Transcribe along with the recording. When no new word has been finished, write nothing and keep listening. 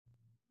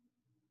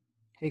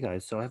Hey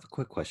guys, so I have a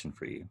quick question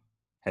for you.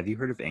 Have you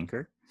heard of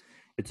Anchor?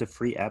 It's a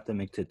free app that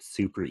makes it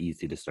super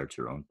easy to start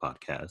your own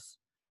podcast.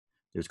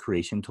 There's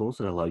creation tools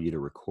that allow you to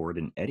record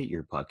and edit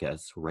your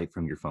podcasts right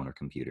from your phone or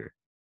computer.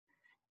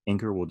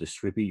 Anchor will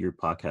distribute your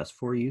podcast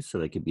for you so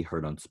they can be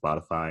heard on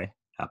Spotify,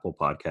 Apple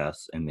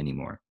Podcasts, and many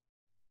more.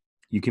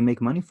 You can make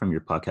money from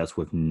your podcast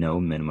with no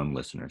minimum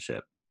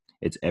listenership.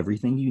 It's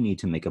everything you need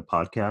to make a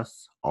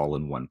podcast all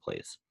in one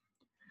place.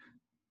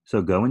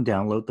 So go and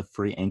download the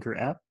free Anchor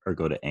app or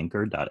go to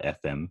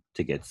anchor.fm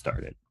to get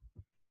started.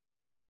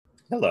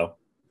 Hello.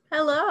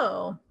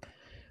 Hello.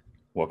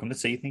 Welcome to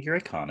So You Think You're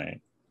Iconic,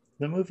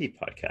 the movie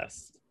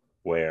podcast,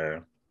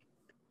 where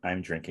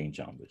I'm drinking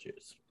Jamba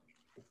Juice.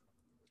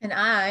 And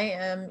I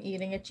am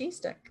eating a cheese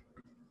stick.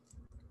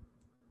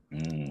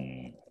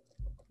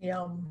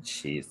 Yum.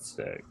 Cheese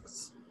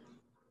sticks.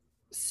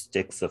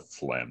 Sticks of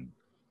phlegm.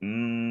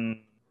 Don't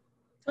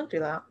do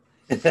that.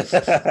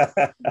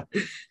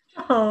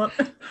 Oh,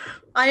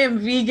 I am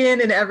vegan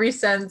in every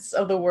sense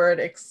of the word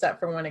except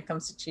for when it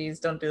comes to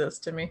cheese. Don't do this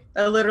to me.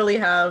 I literally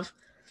have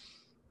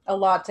a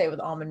latte with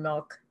almond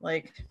milk.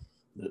 Like,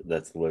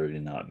 that's literally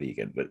not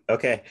vegan, but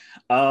okay.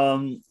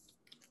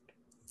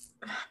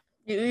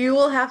 You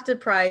will have to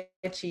pry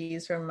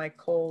cheese from my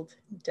cold,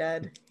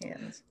 dead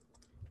hands.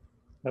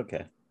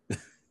 Okay.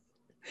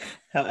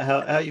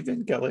 How you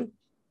been, Kelly?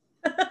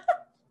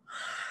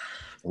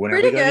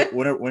 Pretty good.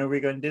 When are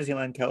we going to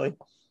Disneyland, Kelly?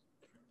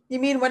 You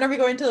mean when are we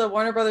going to the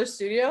Warner Brothers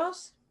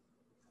Studios?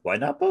 Why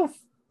not both?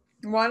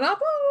 Why not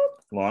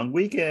both? Long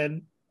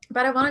weekend.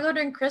 But I want to go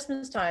during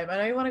Christmas time. I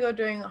know you want to go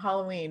during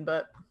Halloween,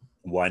 but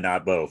why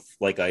not both?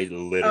 Like I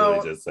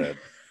literally just said.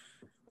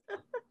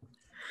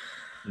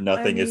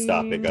 Nothing is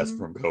stopping us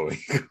from going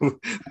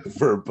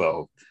for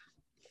both.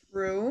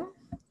 True.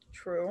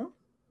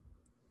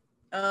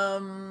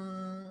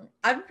 I've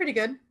been pretty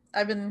good.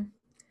 I've been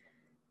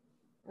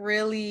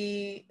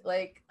really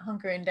like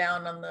hunkering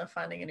down on the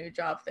finding a new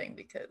job thing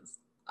because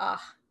I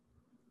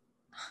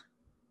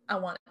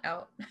want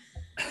out.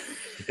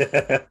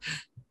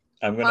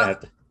 I'm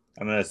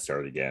gonna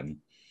start again.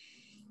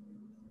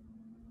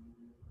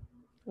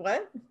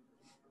 What?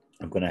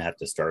 I'm gonna have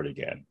to start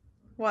again.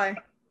 Why?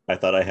 I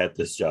thought I had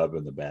this job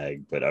in the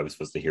bag, but I was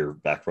supposed to hear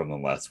back from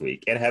them last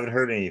week and haven't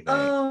heard anything.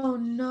 Oh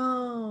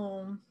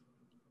no.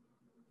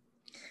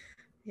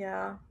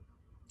 Yeah.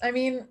 I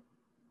mean,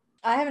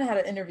 I haven't had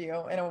an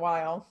interview in a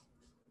while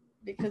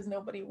because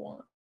nobody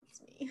wants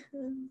me.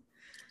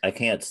 I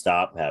can't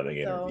stop having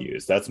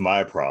interviews. That's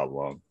my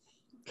problem.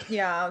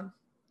 Yeah.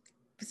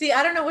 See,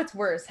 I don't know what's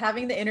worse,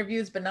 having the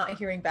interviews but not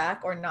hearing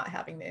back or not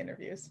having the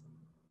interviews.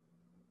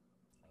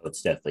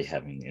 It's definitely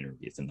having the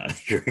interviews and not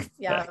hearing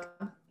back.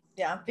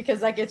 Yeah,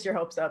 because that gets your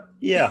hopes up.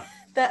 Yeah.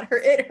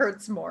 It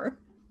hurts more.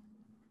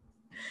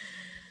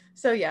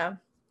 So yeah,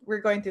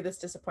 we're going through this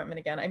disappointment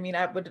again. I mean,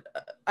 I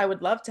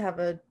would love to have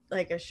a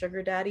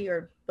sugar daddy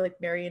or like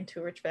marry into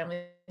a rich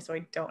family so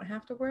I don't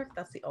have to work.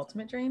 That's the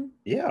ultimate dream.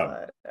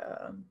 Yeah.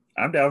 But,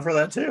 I'm down for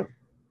that too.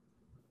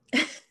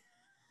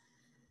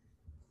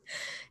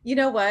 You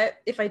know what?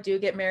 If I do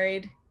get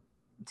married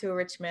to a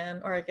rich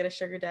man or I get a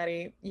sugar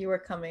daddy, you are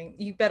coming.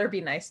 You better be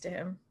nice to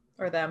him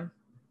or them.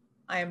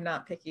 I am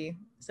not picky.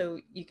 So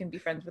you can be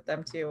friends with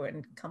them too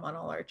and come on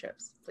all our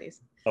trips,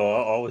 please. Oh,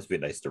 I'll always be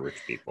nice to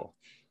rich people.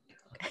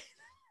 Okay.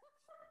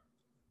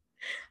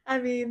 I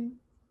mean,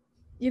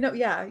 you know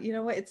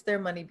what? It's their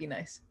money. Be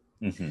nice.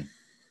 Mm-hmm.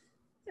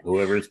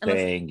 Whoever's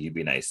paying, you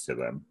be nice to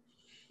them.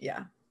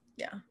 Yeah.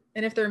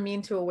 And if they're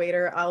mean to a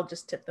waiter, I'll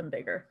just tip them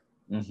bigger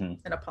and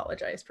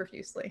apologize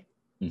profusely.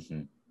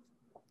 Mm-hmm.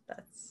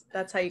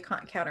 That's how you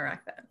can't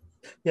counteract that.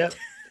 Yep.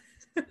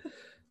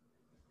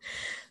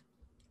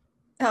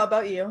 How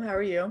about you? How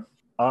are you?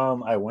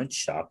 I went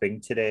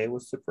shopping today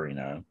with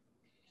Sabrina.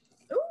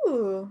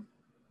 Ooh.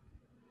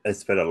 I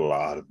spent a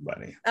lot of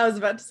money. I was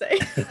about to say.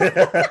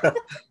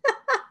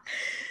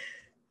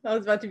 I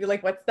was about to be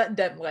like, what's that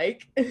dent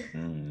like?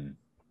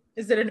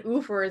 Is it an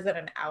oof or is it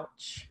an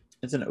ouch?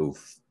 It's an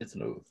oof.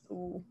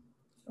 Ooh.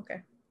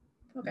 Okay.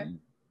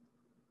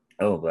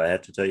 Oh, but I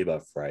have to tell you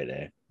about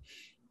Friday.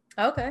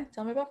 Okay,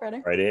 tell me about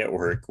Friday. Friday at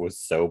work was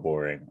so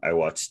boring. I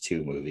watched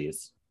 2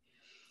 movies.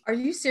 Are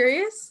you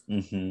serious?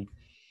 Mm-hmm.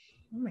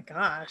 Oh my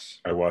gosh.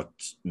 I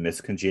watched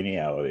Miss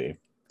Congeniality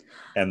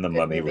and The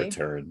Mummy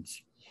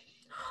Returns.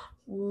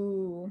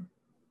 Ooh.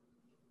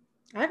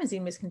 I haven't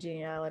seen Miss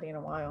Congeniality in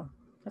a while.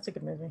 That's a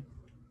good movie.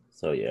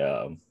 So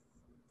yeah,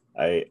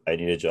 I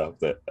need a job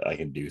that I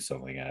can do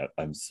something at.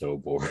 I'm so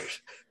bored.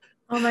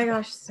 Oh my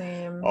gosh,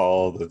 same.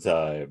 All the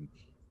time.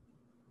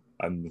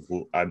 I'm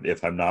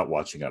if I'm not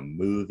watching a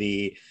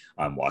movie,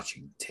 I'm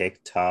watching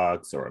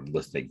TikToks or I'm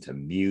listening to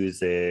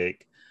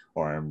music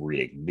or I'm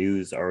reading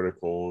news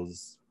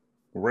articles.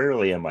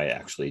 Rarely am I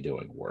actually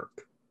doing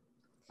work.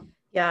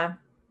 Yeah.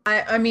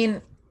 I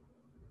mean,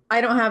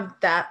 I don't have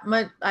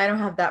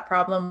that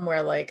problem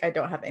where like I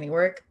don't have any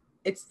work.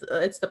 It's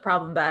the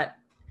problem that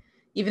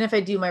even if I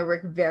do my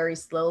work very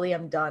slowly,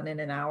 I'm done in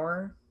an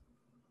hour.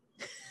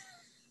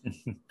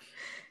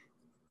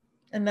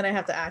 And then I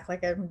have to act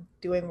like I'm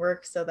doing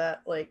work so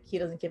that like he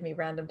doesn't give me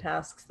random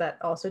tasks that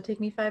also take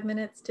me 5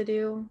 minutes to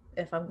do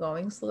if I'm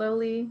going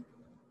slowly.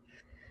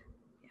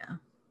 Yeah.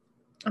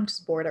 I'm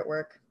just bored at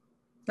work.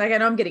 Like I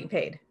know I'm getting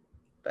paid,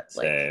 but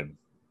like Same.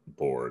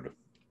 Bored.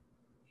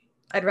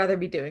 I'd rather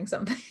be doing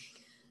something.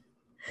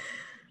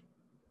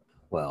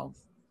 Well,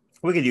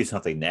 we could do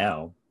something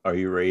now. Are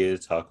you ready to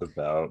talk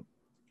about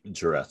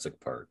Jurassic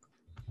Park?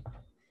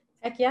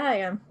 Heck yeah, I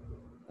am.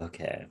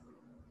 Okay.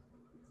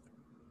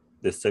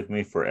 This took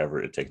me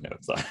forever to take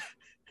notes on.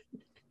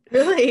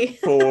 Really?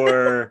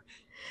 Forever.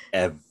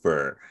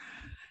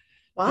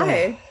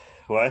 Why?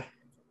 What?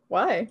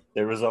 Why?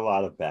 There was a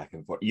lot of back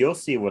and forth. You'll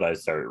see when I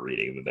started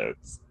reading the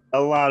notes. A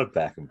lot of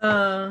back and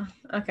forth.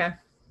 Okay.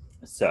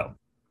 So,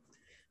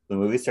 the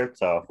movie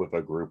starts off with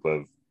a group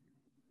of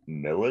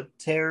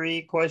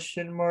military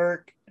question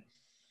mark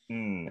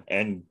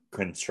and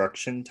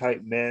construction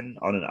type men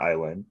on an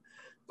island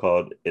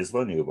called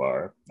Isla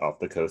Nublar off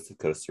the coast of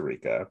Costa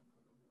Rica.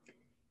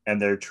 And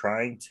they're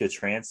trying to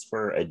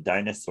transfer a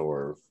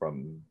dinosaur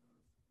from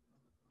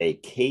a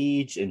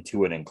cage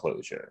into an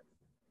enclosure.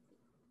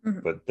 Mm-hmm.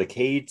 But the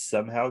cage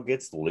somehow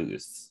gets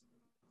loose,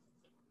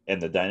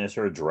 and the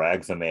dinosaur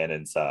drags a man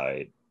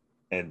inside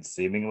and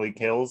seemingly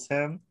kills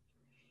him.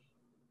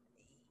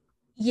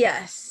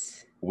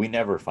 Yes. We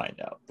never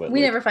find out, but we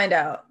never find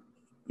out.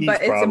 He's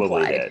but it's probably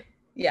implied. Dead.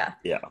 Yeah.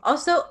 Yeah.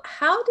 Also,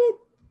 how did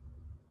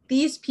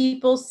these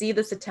people see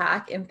this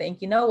attack and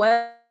think, you know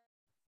what?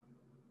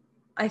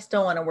 I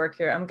still want to work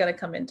here. I'm going to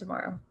come in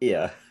tomorrow.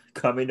 Yeah.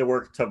 Coming to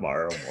work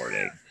tomorrow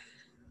morning.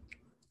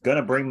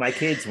 Gonna bring my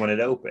kids when it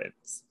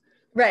opens.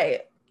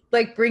 Right.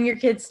 Like bring your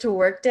kids to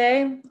work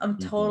day. I'm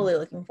totally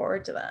looking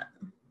forward to that.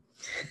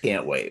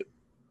 Can't wait.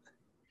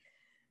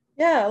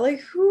 Yeah,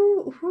 like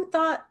who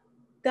thought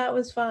that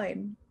was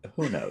fine?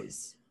 Who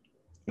knows?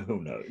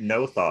 Who knows?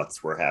 No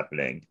thoughts were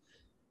happening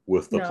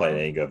with the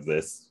planning of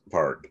this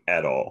park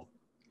at all.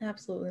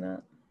 Absolutely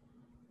not.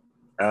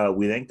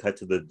 We then cut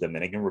to the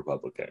Dominican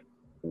Republic.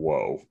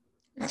 Whoa.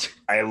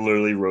 I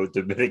literally wrote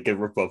Dominican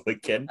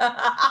Republican.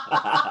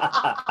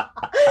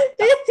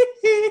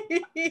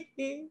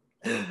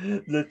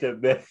 The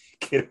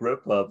Dominican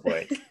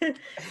Republic.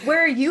 Where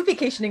are you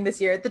vacationing this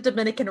year? The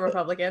Dominican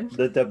Republican.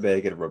 The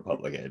Dominican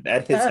Republican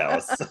at his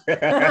house.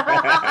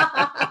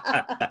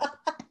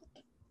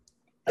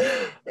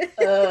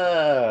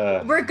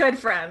 We're good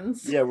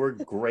friends. Yeah, we're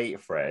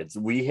great friends.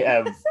 We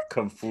have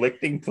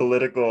conflicting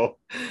political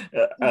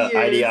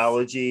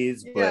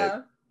ideologies,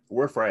 but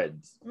we're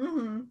friends.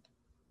 Mm-hmm.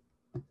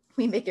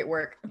 We make it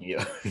work.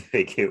 Yeah,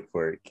 make it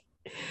work.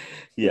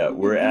 Yeah,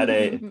 we're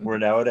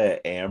now at an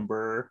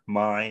amber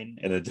mine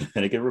in the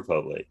Dominican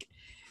Republic,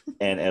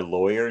 and a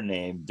lawyer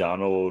named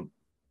Donald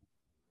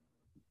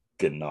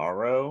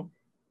Gennaro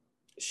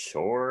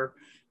Shore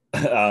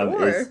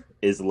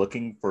is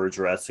looking for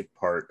Jurassic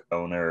Park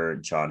owner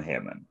John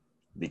Hammond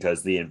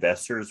because the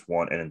investors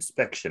want an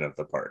inspection of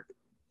the park.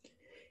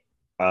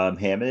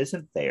 Hammond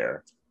isn't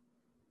there,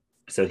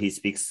 so he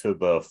speaks to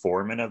the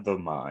foreman of the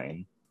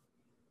mine.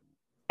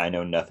 I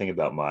know nothing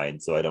about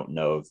mines, so I don't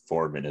know if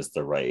foreman is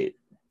the right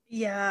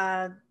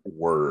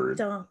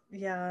word.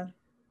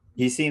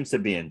 He seems to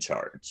be in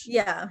charge.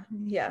 Yeah.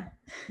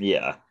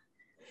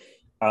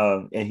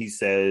 And he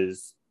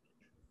says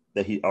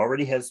that he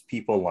already has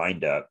people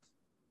lined up,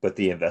 but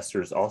the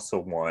investors also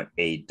want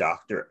a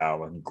Dr.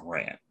 Alan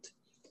Grant.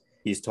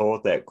 He's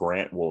told that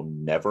Grant will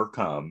never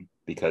come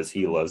because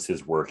he loves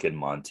his work in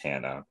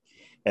Montana.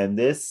 And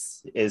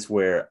this is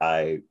where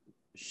I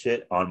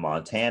shit on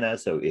Montana.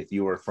 So if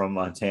you are from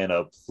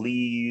Montana,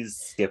 please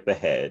skip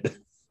ahead.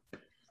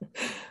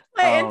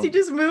 My auntie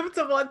just moved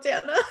to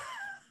Montana.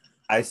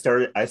 I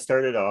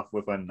started off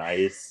with a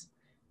nice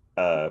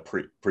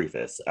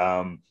preface.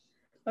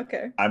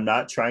 Okay. I'm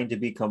not trying to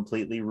be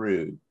completely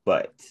rude,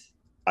 but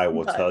I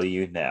will tell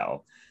you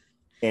now.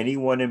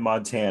 Anyone in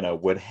Montana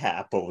would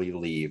happily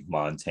leave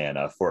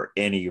Montana for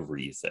any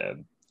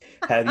reason.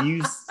 Have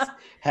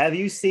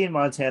you seen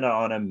Montana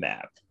on a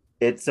map?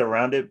 It's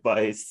surrounded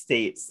by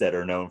states that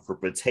are known for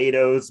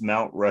potatoes,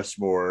 Mount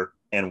Rushmore,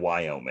 and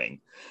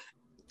Wyoming.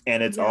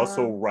 And it's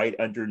also right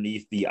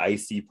underneath the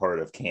icy part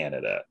of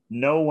Canada.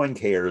 No one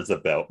cares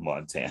about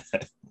Montana.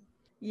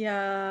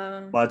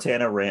 Yeah.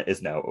 Montana rant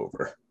is now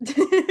over.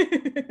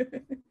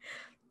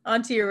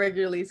 On to your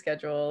regularly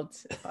scheduled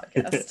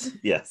podcast.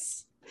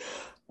 Yes.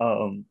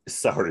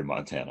 Sorry,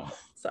 Montana.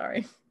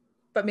 Sorry,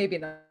 but maybe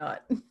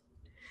not.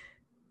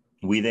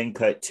 We then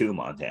cut to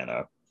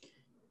Montana.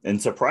 And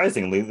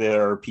surprisingly,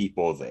 there are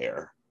people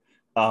there.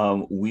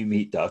 We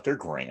meet Dr.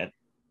 Grant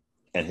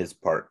and his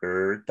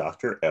partner,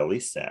 Dr. Ellie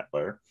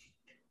Sattler.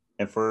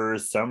 And for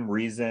some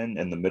reason,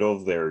 in the middle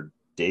of their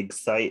dig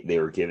site, they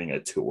were giving a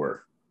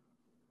tour.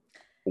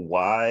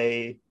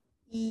 Why?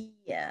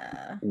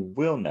 Yeah.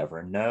 We'll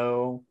never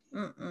know.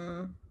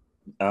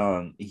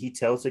 He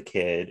tells a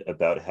kid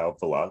about how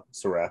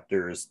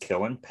velociraptors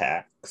kill in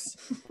packs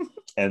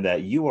and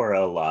that you are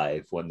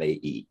alive when they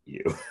eat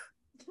you.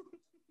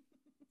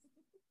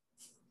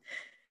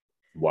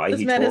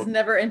 This man has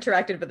never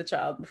interacted with a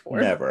child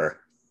before. Never.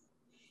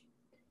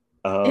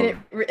 And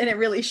it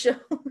really shows.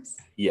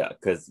 Yeah,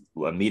 because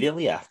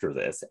immediately after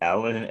this,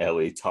 Alan and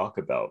Ellie talk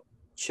about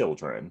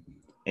children,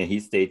 and he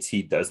states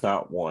he does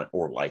not want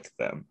or like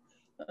them.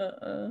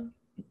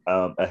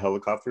 A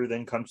helicopter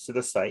then comes to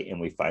the site,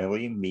 and we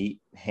finally meet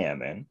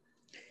Hammond,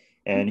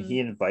 and he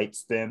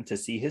invites them to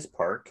see his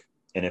park.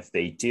 And if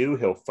they do,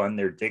 he'll fund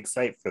their dig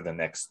site for the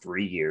next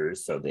 3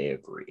 years. So they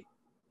agree.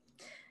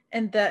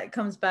 And that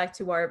comes back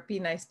to our be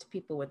nice to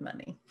people with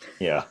money.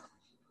 Yeah.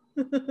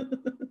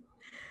 And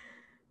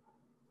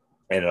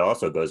it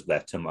also goes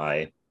back to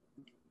my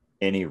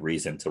any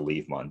reason to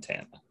leave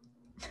Montana.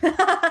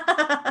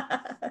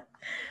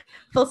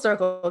 Full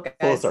circle,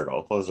 guys.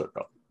 Full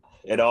circle.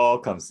 It all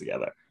comes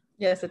together.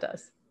 Yes, it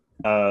does.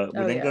 We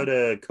then go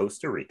to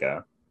Costa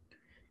Rica,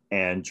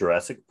 and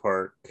Jurassic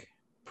Park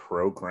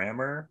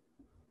programmer.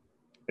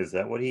 Is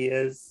that what he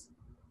is?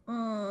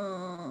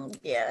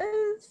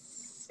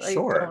 Yes.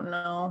 Sure. I don't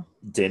know.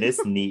 Dennis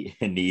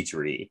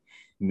Nidri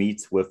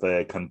meets with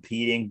a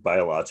competing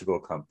biological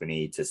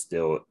company to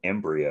steal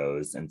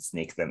embryos and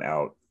sneak them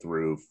out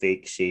through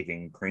fake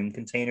shaving cream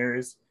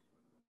containers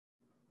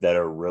that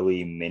are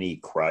really mini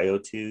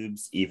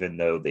cryotubes, even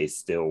though they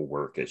still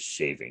work as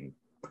shaving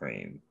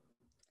cream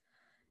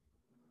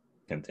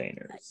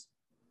containers.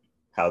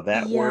 How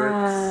that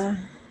works,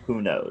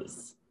 who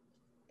knows?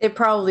 It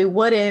probably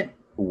wouldn't.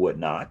 Would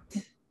not.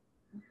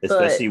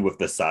 Especially with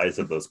the size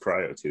of those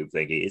cryotube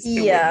thingies.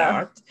 It would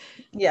not.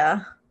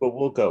 Yeah. But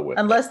we'll go with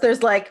unless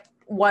there's like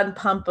one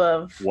pump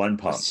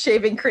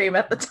shaving cream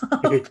at the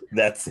top.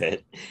 That's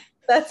it.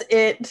 That's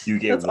it. You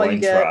get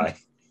one try.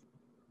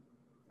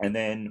 And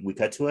then we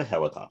cut to a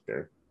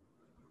helicopter.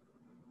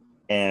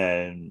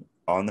 And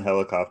on the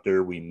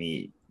helicopter, we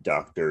meet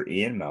Dr.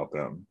 Ian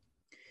Malcolm.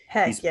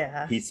 Heck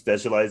yeah. He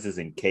specializes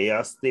in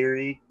chaos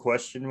theory, ?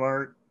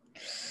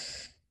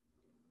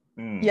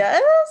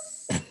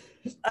 Yes.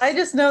 I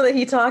just know that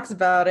he talks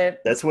about it.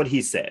 That's what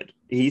he said.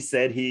 He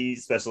said he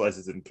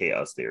specializes in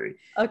chaos theory.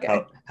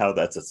 Okay. How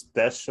that's a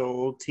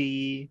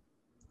specialty,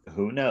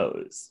 who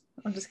knows?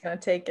 I'm just going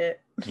to take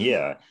it.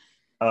 Yeah.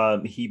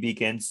 He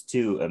begins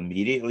to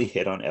immediately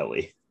hit on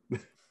Ellie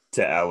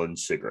to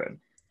Alan's chagrin.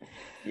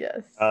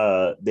 Yes.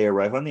 They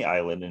arrive on the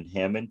island, and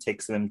Hammond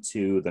takes them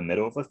to the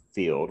middle of a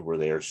field where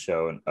they are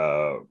shown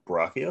a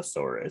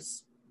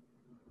Brachiosaurus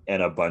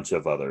and a bunch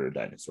of other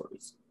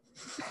dinosaurs.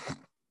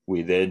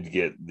 We then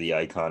get the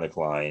iconic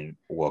line,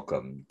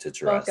 "Welcome to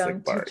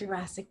Jurassic Park." To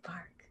Jurassic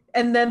Park.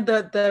 And then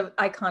the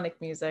iconic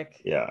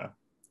music. Yeah.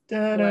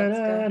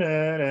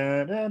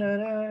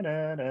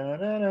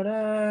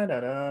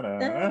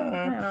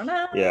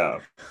 Yeah.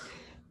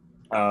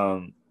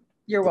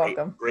 You're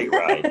welcome. Great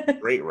ride.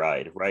 Great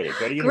ride. Ride it.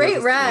 Go to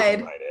Great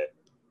ride. Ride it.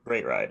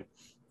 Great ride.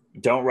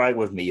 Don't ride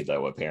with me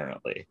though,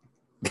 apparently.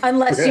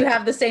 Unless you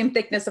have the same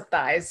thickness of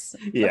thighs.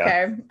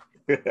 Yeah.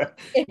 Okay.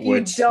 If you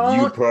Which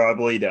don't, you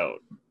probably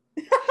don't.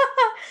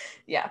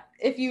 Yeah.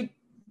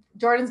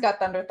 Jordan's got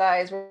thunder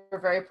thighs. We're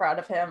very proud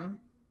of him.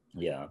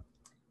 Yeah.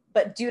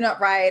 But do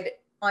not ride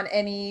on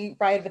any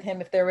ride with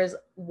him if there was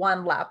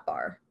one lap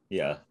bar.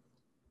 Yeah.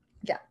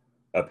 Yeah.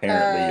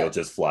 Apparently you'll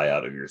just fly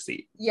out of your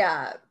seat.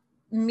 Yeah.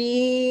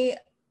 Me,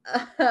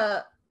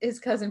 his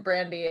cousin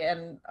Brandy,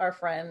 and our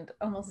friend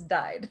almost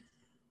died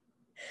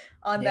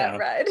on that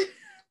ride.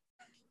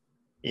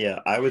 Yeah,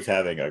 I was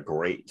having a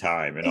great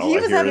time, and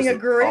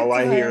all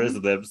I hear is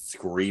them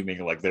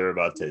screaming like they're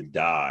about to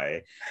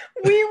die.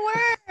 We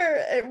were,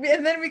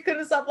 and then we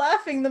couldn't stop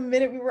laughing the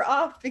minute we were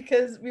off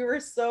because we were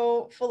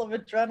so full of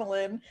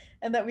adrenaline,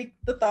 and that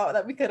the thought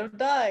that we could have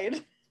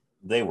died.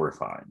 They were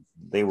fine.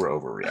 They were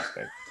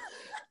overreacting.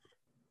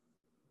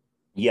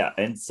 Yeah,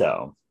 and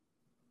so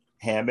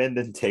Hammond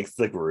then takes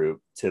the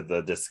group to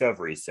the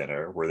Discovery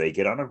Center, where they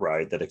get on a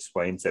ride that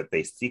explains that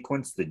they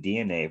sequenced the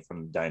DNA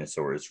from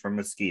dinosaurs from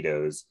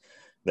mosquitoes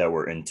that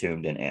were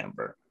entombed in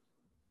amber.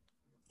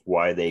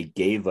 Why they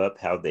gave up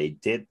how they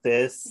did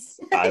this,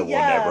 I will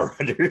never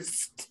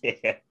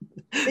understand.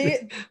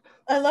 I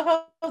love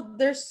how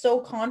they're so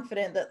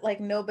confident that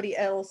like nobody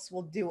else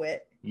will do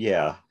it.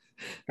 Yeah.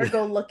 Or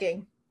go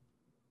looking.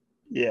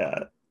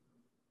 Yeah.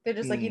 They're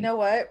just like, you know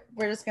what?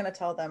 We're just going to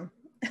tell them.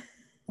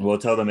 We'll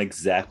tell them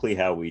exactly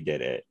how we did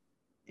it.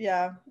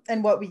 Yeah.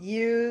 And what we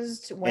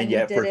used, when we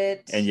did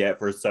it. And yet,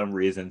 for some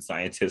reason,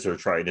 scientists are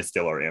trying to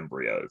steal our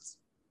embryos.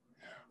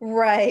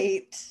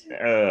 Right.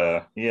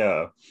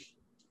 Yeah.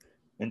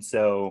 And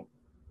so,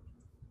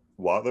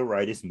 while the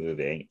ride is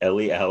moving,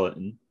 Ellie,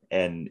 Alan,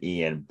 and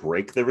Ian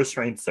break the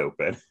restraints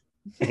open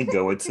and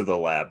go into the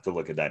lab to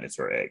look at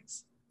dinosaur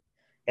eggs.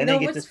 And they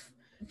get what's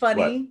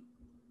funny?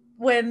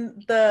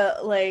 When the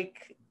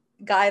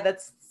guy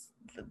that's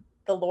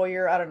the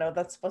lawyer, I don't know,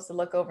 that's supposed to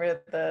look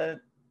over the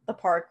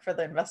park for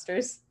the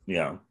investors.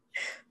 Yeah.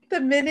 The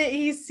minute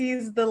he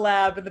sees the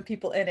lab and the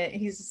people in it,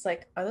 he's just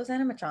like, are those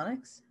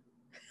animatronics?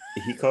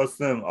 He calls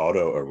them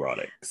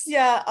autoerotics.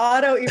 Yeah,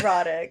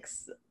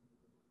 autoerotics.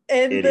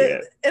 And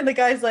the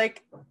guy's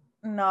like,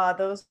 nah,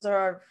 those are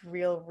our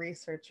real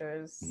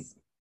researchers.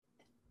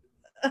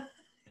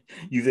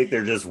 You think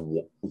they're just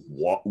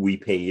we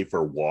paid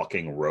for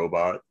walking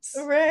robots?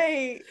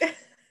 Right.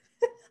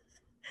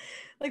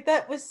 Like,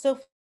 that was so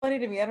funny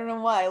to me. I don't know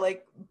why.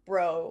 Like,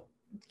 bro,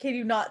 can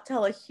you not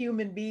tell a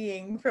human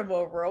being from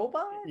a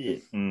robot? Yeah,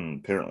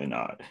 apparently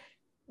not.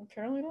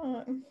 Apparently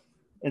not.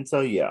 And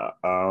so, yeah,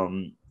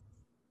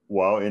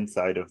 while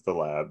inside of the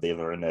lab, they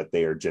learn that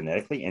they are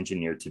genetically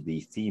engineered to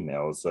be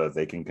females so that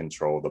they can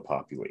control the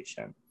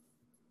population.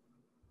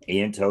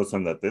 Ian tells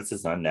them that this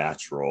is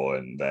unnatural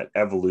and that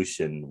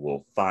evolution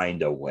will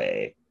find a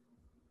way.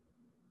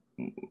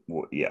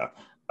 Yeah.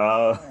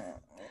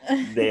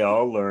 They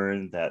all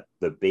learn that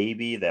the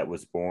baby that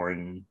was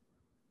born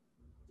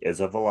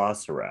is a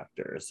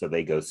velociraptor, so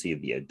they go see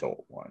the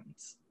adult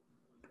ones.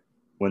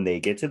 When they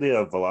get to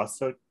the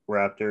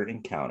velociraptor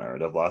encounter,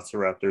 the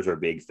velociraptors are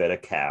being fed a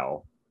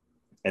cow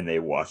and they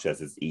watch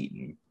as it's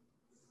eaten.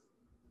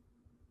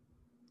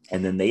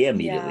 And then they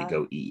immediately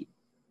go eat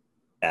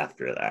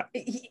after that.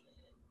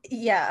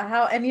 Yeah,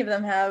 how any of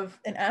them have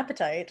an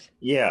appetite?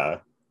 Yeah.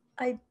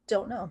 I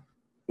don't know.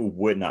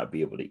 Would not be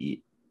able to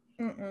eat.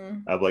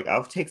 I'm like,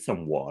 I'll take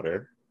some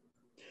water.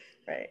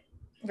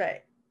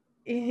 Right.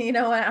 You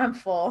know what? I'm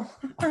full.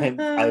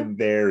 I'm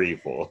very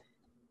full.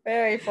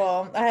 Very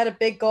full. I had a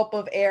big gulp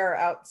of air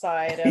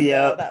outside, and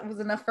that was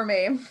enough for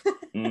me.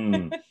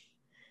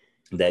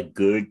 That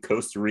good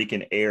Costa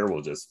Rican air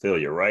will just fill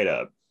you right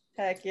up.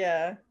 Heck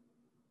yeah.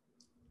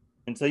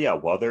 And so, yeah,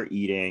 while they're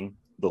eating,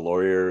 the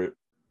lawyer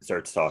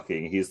starts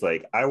talking. He's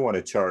like, I want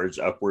to charge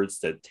upwards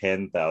to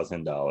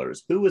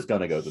 $10,000. Who is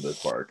going to go to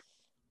this park?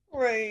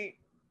 Right.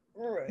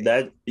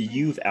 That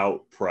you've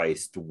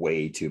outpriced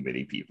way too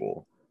many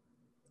people.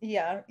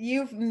 Yeah,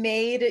 you've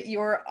made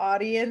your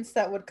audience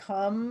that would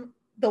come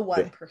the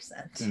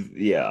 1%.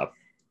 Yeah.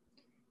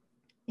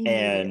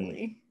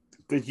 Immediately. And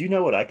because you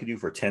know what I could do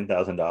for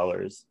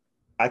 $10,000?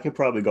 I could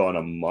probably go on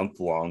a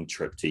month-long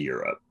trip to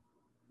Europe.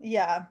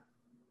 Yeah,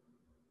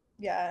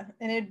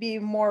 and it'd be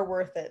more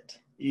worth it.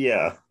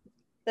 Yeah.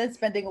 Than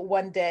spending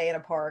one day in a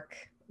park.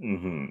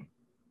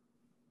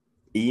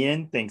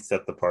 Ian thinks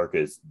that the park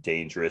is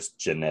dangerous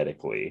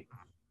genetically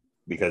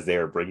because they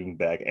are bringing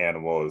back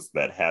animals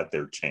that had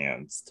their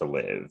chance to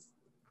live,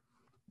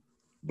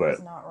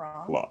 but not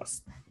wrong.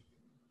 Lost.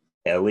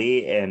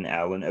 Ellie and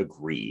Alan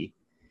agree,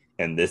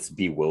 and this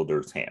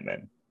bewilders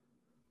Hammond.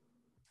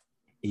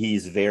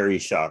 He's very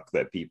shocked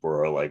that people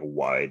are like,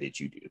 why did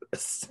you do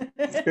this?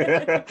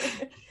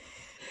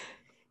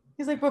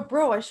 He's like, but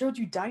bro, I showed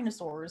you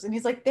dinosaurs. And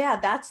he's like, yeah,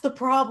 that's the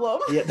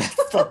problem. Yeah,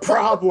 that's the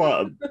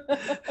problem.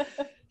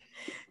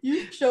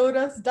 You showed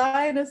us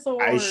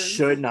dinosaurs. I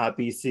should not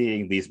be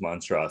seeing these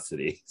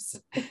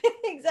monstrosities.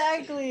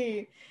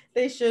 Exactly.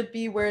 They should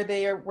be where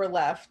they were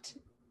left.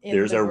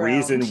 There's a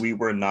reason we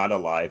were not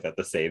alive at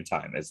the same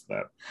time as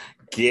them.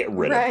 Get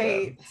rid of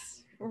them.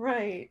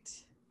 Right.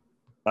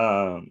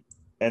 And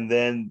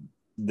then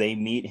they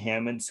meet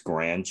Hammond's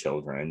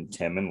grandchildren,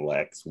 Tim and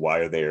Lex.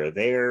 Why they're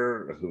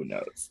there, who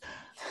knows?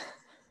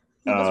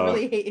 He must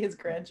really hate his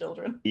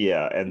grandchildren.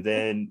 Yeah, and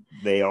then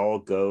they all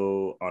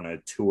go on a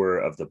tour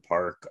of the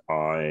park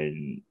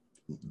on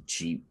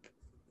Jeep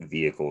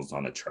vehicles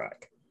on a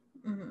track.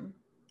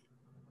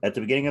 At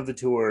the beginning of the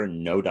tour,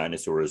 no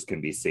dinosaurs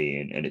can be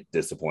seen, and it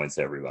disappoints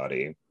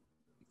everybody.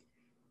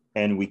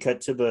 And we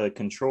cut to the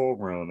control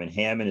room, and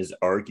Hammond is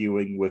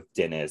arguing with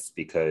Dennis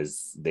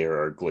because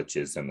there are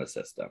glitches in the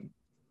system.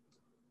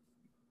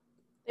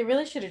 They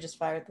really should have just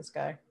fired this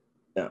guy.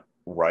 Yeah,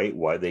 right?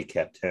 Why they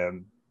kept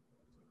him,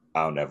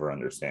 I'll never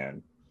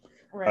understand.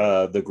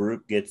 Right. The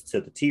group gets to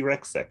the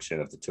T-Rex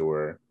section of the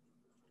tour,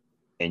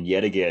 and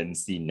yet again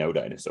see no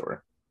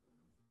dinosaur.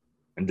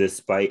 And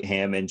despite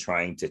Hammond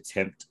trying to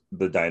tempt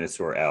the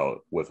dinosaur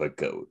out with a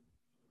goat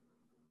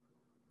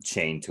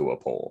chained to a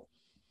pole.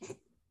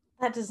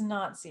 That does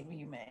not seem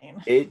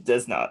humane. It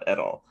does not at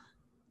all.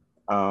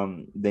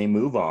 They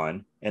move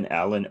on, and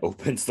Alan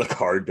opens the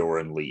car door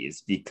and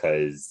leaves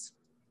because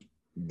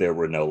there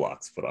were no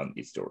locks put on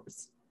these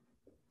doors.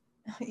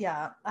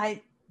 Yeah,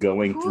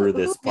 through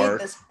this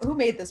park. Who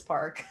made this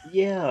park?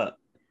 Yeah,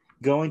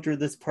 going through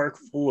this park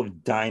full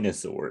of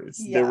dinosaurs.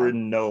 Yeah. There were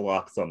no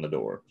locks on the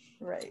door.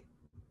 Right.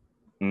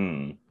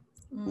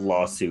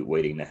 Lawsuit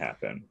waiting to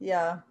happen.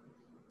 Yeah,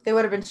 they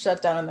would have been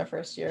shut down in their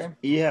first year.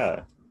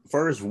 Yeah,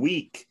 first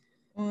week.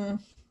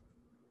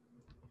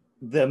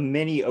 The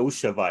many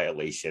OSHA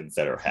violations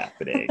that are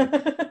happening.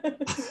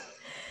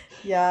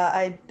 Yeah,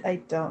 I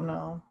don't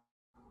know.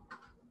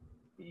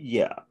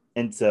 Yeah.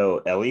 And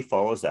so Ellie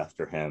follows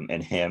after him,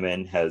 and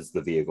Hammond has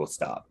the vehicle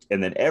stopped,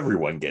 and then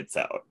everyone gets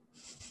out.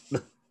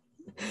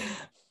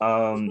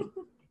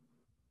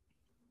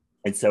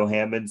 And so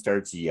Hammond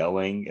starts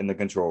yelling in the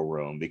control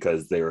room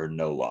because there are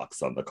no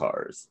locks on the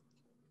cars.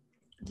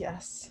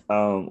 Yes.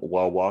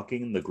 While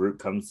walking, the group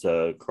comes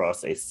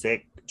across a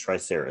sick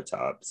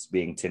triceratops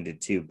being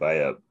tended to by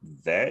a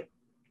vet? ?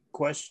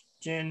 I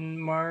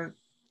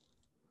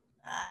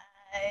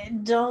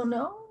don't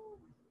know.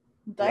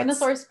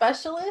 Dinosaur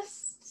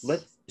specialist?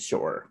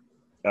 Sure.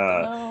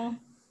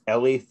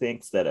 Ellie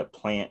thinks that a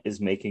plant is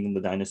making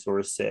the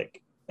dinosaur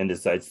sick and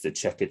decides to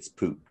check its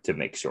poop to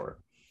make sure.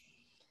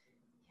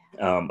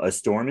 A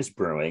storm is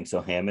brewing,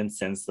 so Hammond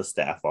sends the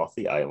staff off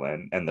the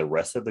island, and the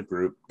rest of the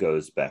group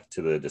goes back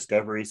to the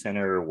Discovery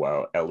Center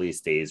while Ellie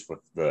stays with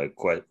the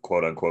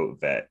quote unquote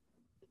vet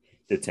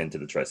to tend to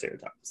the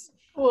Triceratops.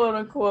 Quote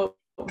unquote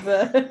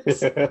vet.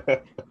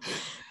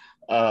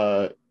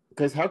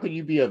 Because how could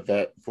you be a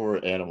vet for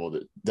an animal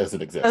that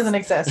doesn't exist? Doesn't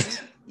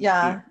exist.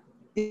 Yeah.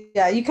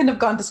 Yeah, you couldn't have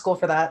gone to school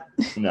for that.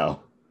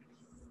 No.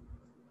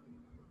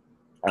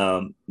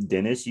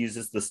 Dennis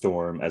uses the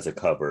storm as a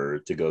cover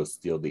to go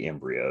steal the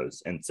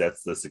embryos and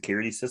sets the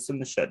security system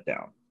to shut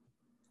down.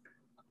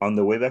 On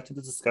the way back to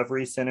the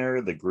Discovery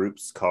Center, the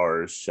group's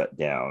cars shut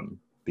down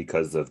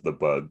because of the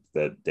bug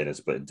that Dennis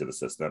put into the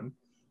system.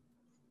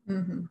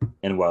 Mm-hmm.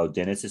 And while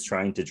Dennis is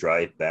trying to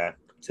drive back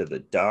to the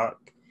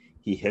dock,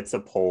 he hits a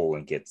pole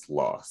and gets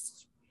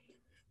lost,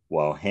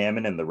 while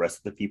Hammond and the rest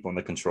of the people in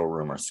the control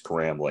room are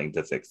scrambling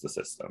to fix the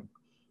system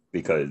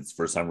because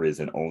for some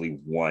reason only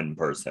one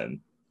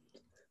person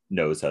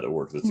knows how to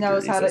work the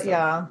security system.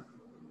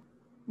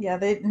 Yeah.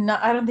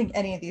 I don't think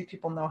any of these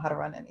people know how to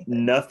run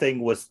anything.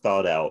 Nothing was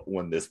thought out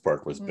when this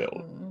park was built.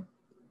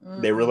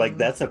 Mm-mm. They were like,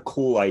 "That's a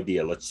cool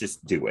idea. Let's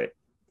just do it."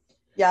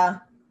 Yeah.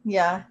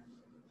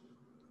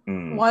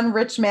 One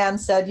rich man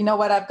said, "You know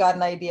what? I've got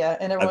an idea,"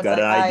 and everyone's I've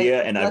got like, an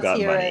idea and I've got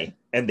money, it.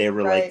 And they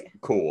were like,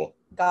 "Cool,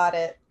 got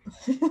it."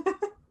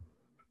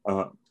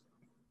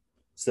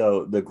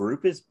 So the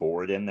group is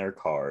bored in their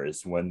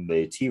cars when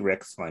the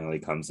T-Rex finally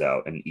comes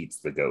out and eats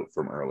the goat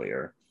from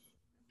earlier.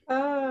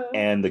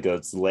 And the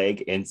goat's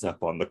leg ends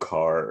up on the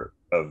car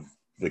of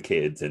the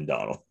kids and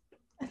Donald.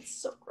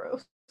 That's so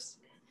gross.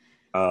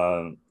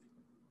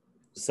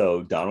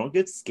 So Donald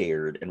gets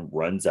scared and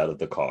runs out of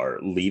the car,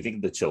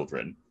 leaving the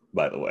children,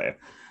 by the way.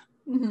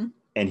 Mm-hmm.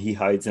 And he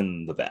hides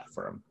in the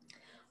bathroom.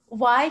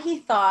 Why he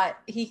thought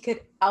he could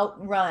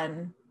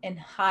outrun and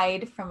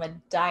hide from a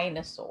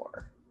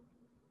dinosaur.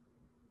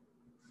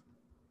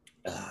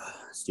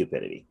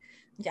 Stupidity.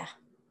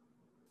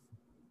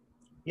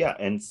 Yeah,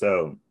 and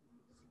so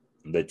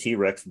the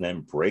T-Rex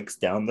then breaks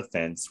down the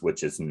fence,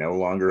 which is no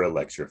longer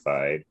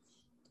electrified,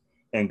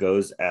 and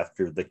goes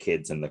after the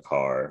kids in the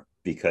car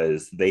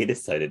because they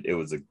decided it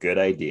was a good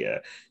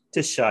idea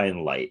to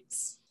shine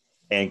lights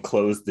and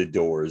close the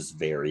doors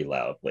very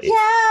loudly.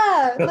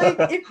 Yeah,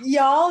 like if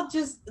y'all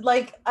just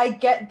like, I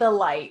get the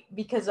light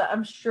because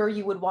I'm sure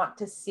you would want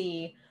to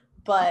see,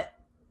 but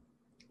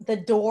the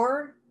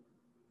door.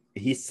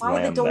 He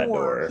slammed that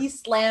door. He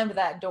slammed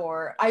that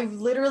door. I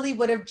literally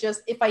would have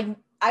just, if I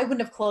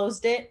wouldn't have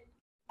closed it,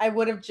 I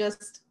would have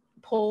just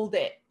pulled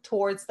it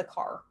towards the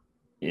car.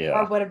 Yeah.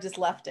 Or would have just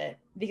left it.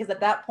 Because at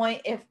that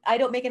point, if I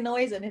don't make a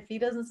noise and if he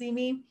doesn't see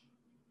me,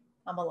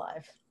 I'm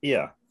alive.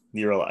 Yeah,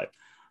 you're alive.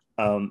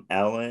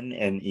 Alan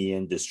and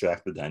Ian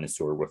distract the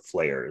dinosaur with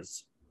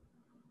flares.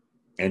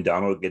 And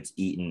Donald gets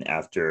eaten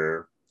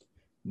after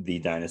the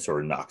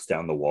dinosaur knocks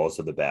down the walls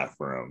of the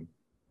bathroom.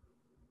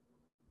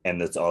 And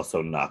this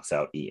also knocks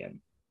out Ian.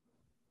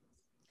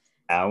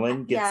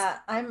 Alan gets... Yeah,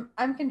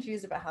 I'm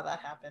confused about how that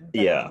happened.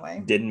 Yeah,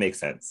 anyway. Didn't make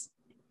sense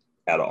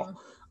at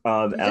all.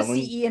 You just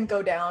see Ian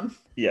go down.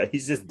 Yeah,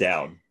 he's just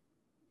down.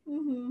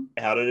 Mm-hmm.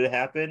 How did it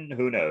happen?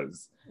 Who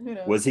knows?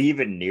 Was he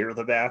even near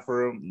the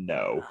bathroom?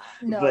 No.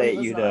 But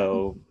you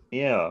know,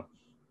 yeah.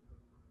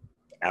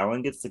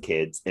 Alan gets the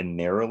kids and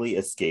narrowly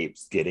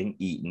escapes getting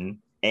eaten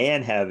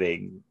and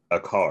having a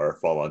car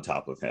fall on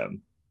top of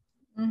him.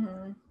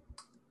 Mm-hmm.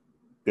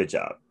 Good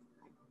job.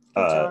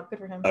 Good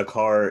for him. A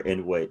car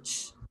in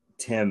which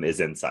Tim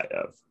is inside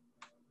of.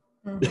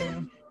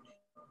 Mm-hmm.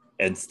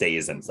 And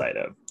stays inside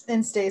of.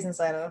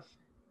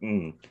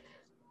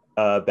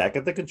 Back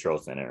at the control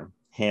center,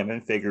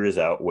 Hammond figures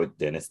out what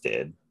Dennis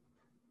did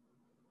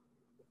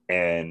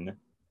and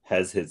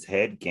has his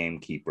head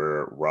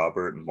gamekeeper,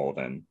 Robert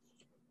Molden,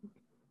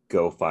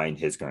 go find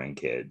his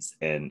grandkids,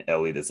 and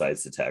Ellie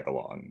decides to tag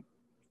along.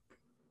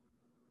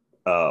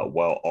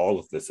 While all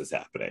of this is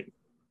happening,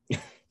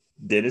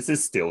 Dennis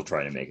is still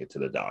trying to make it to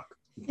the dock.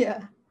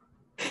 Yeah.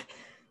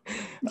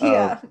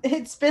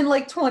 It's been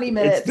like 20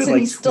 minutes and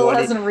he still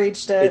hasn't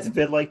reached it. It's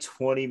been like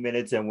 20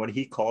 minutes, and when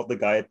he called the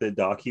guy at the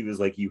dock, he was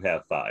like, "You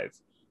have 5."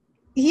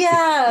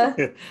 Yeah.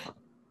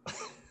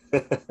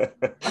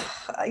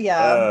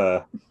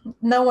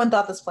 No one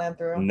thought this plan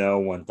through.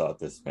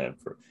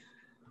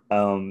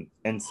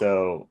 And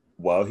so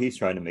while he's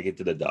trying to make it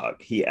to the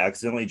dock, he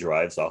accidentally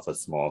drives off a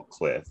small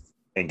cliff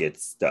and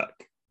gets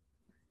stuck.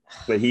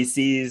 But he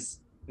sees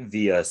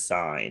via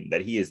sign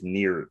that he is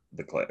near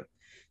the cliff.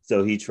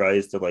 So he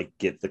tries to like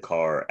get the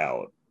car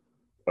out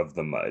of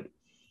the mud,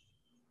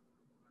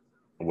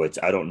 which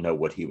I don't know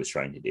what he was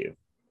trying to do.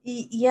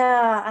 He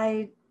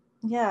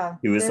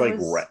was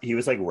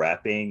like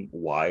wrapping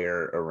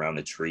wire around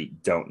a tree.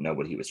 Don't know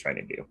what he was trying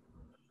to do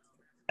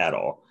at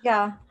all.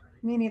 Yeah,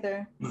 me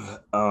neither.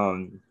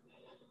 And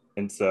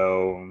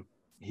so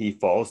he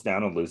falls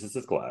down and loses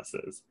his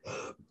glasses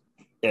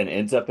and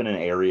ends up in an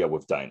area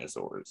with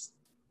dinosaurs.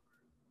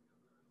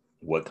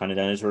 What kind of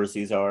dinosaurs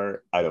these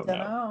are, I don't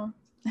know.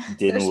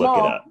 Didn't look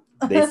it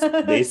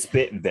up. They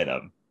spit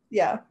venom.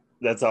 Yeah.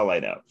 That's all I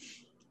know.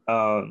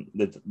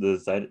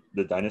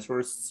 The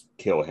dinosaurs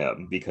kill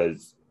him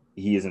because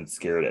he isn't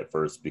scared at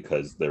first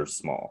because they're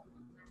small.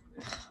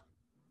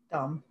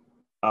 Dumb.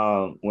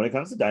 When it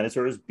comes to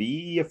dinosaurs,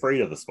 be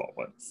afraid of the small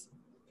ones.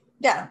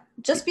 Yeah,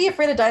 just be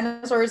afraid of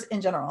dinosaurs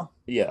in general.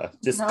 Yeah,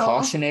 just No.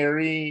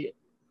 cautionary,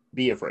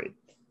 be afraid.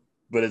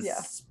 But Yeah.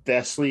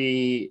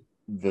 especially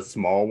the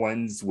small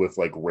ones with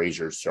like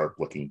razor sharp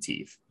looking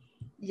teeth.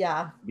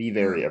 Yeah. Be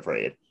very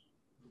afraid.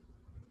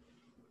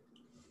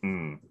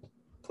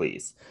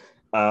 Please.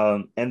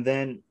 And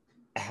then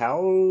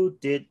how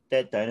did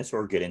that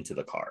dinosaur get into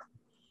the car?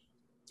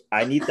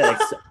 I need that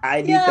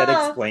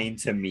that explained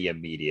to me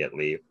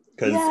immediately,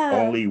 because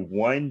only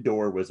one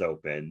door was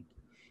open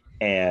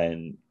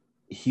and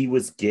he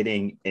was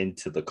getting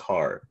into the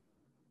car.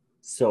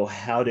 So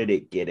how did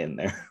it get in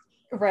there?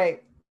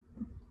 Right.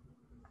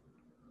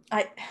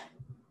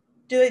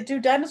 Do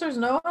dinosaurs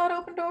know how to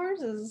open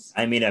doors?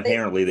 I mean,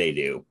 apparently they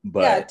do,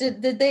 but yeah,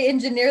 did they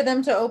engineer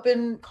them to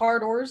open car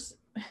doors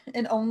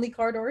and only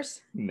car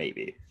doors?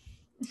 Maybe.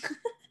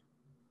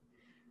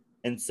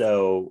 And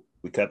so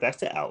we cut back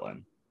to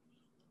Alan,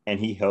 and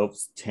he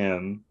helps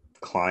Tim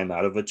climb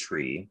out of a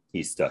tree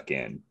he's stuck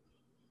in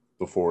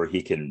before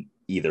he can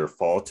either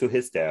fall to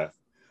his death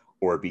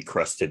or be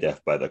crushed to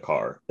death by the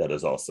car that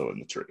is also in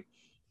the tree.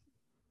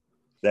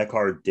 That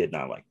car did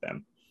not like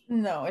them.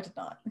 No, it did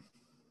not.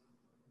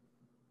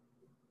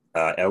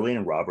 Ellie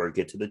and Robert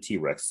get to the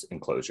T-Rex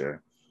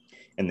enclosure,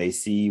 and they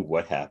see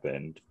what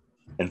happened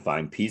and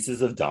find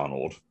pieces of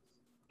Donald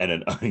and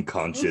an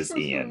unconscious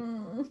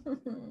Ian.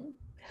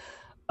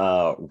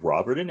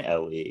 Robert and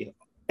Ellie,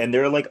 and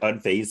they're like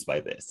unfazed by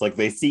this. Like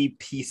they see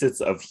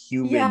pieces of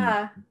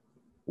human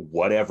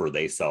whatever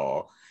they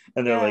saw,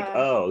 and they're like,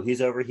 oh,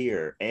 he's over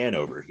here and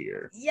over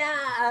here.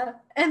 Yeah.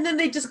 And then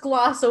they just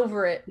gloss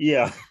over it.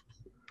 Yeah.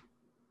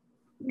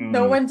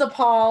 No one's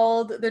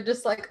appalled. They're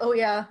just like, oh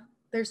yeah,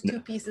 there's two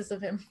pieces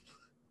of him.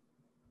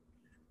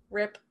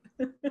 Rip.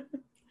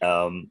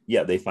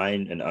 Yeah, they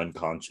find an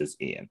unconscious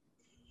Ian.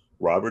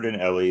 Robert and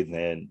Ellie,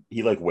 then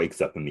he like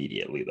wakes up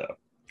immediately though.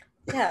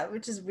 Yeah,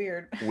 which is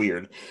weird.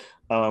 Weird.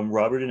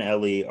 Robert and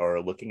Ellie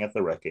are looking at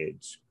the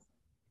wreckage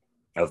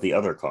of the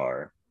other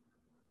car,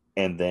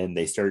 and then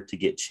they start to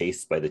get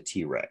chased by the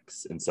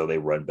T-Rex, and so they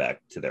run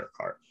back to their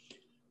car.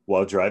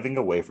 While driving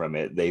away from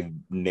it, they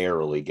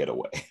narrowly get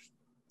away.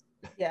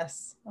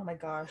 Yes. Oh my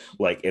gosh.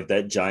 Like if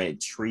that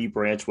giant tree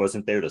branch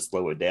wasn't there to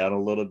slow it down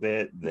a little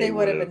bit, they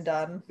would have been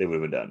done. They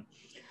would have been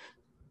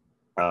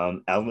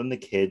done. Alan and the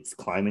kids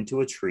climb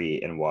into a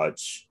tree and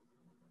watch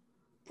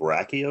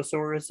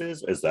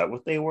brachiosauruses. Is that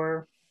what they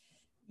were?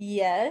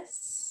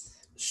 Yes.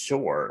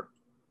 Sure.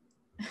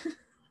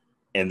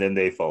 And then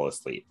they fall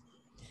asleep.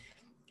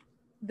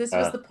 This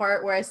was the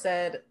part where I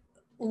said,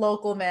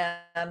 local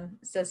man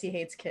says he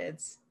hates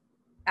kids,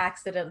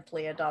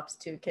 accidentally adopts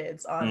 2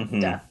 kids on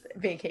death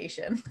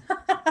vacation.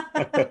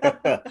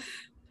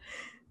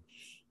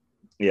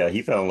 Yeah,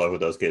 he fell in love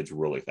with those kids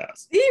really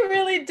fast. He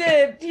really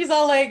did. He's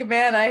all like,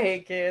 man, I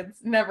hate kids.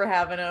 Never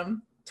having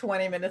them.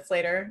 20 minutes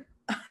later.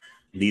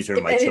 These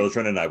are my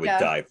children and I would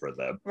die for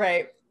them.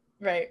 Right.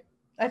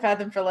 I've had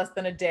them for less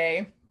than a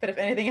day. But if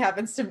anything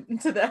happens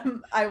to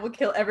them, I will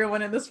kill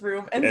everyone in this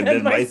room and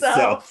then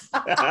myself.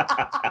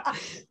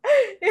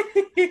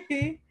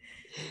 Then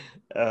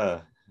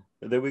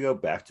we go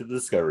back to the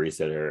Discovery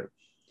Center,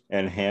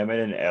 and Hammond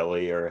and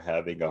Ellie are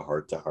having a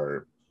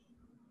heart-to-heart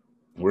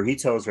where he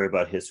tells her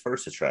about his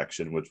first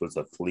attraction, which was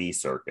a flea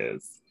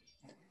circus,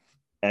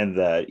 and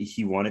that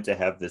he wanted to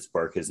have this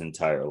park his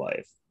entire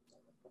life,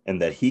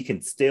 and that he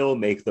can still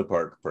make the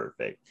park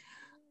perfect.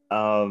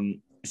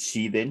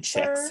 She then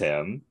checks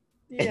him.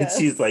 Yes. And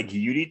she's like,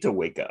 you need to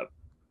wake up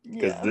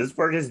because this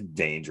park is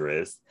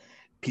dangerous.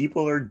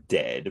 People are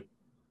dead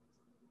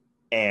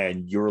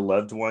and your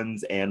loved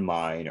ones and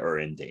mine are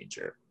in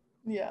danger.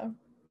 Yeah.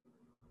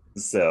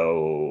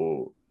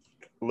 So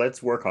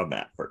let's work on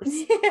that first.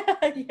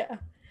 Yeah.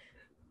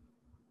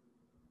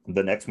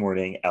 The next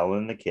morning, Ellen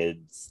and the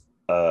kids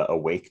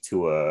awake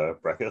to a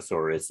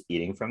brachiosaurus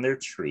eating from their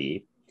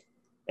tree,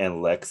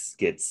 and Lex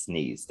gets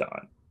sneezed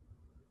on.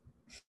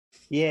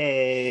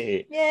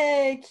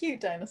 Yay,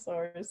 cute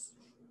dinosaurs.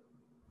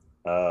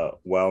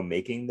 While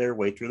making their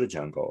way through the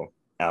jungle,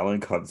 Alan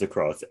comes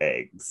across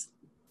eggs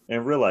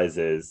and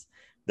realizes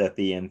that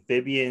the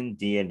amphibian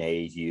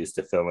DNA used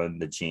to fill in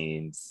the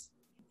genes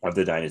of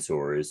the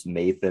dinosaurs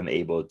made them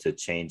able to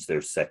change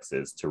their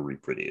sexes to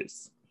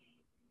reproduce.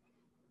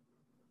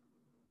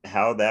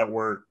 How that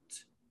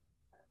worked,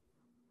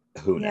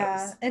 who knows?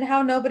 Yeah, and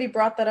how nobody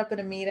brought that up in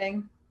a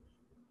meeting.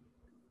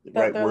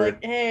 But they're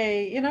like,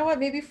 hey, you know what?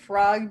 Maybe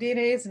frog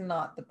DNA is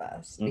not the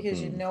best because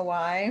you know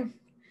why?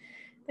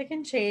 They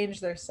can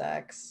change their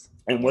sex.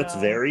 And what's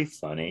very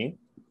funny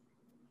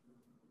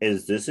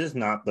is this is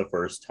not the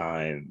first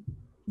time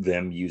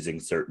them using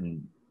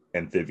certain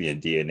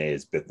amphibian DNA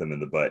has bit them in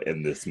the butt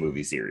in this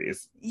movie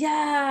series.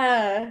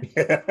 Yeah.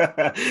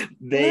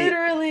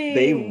 Literally.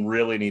 They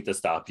really need to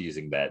stop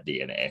using that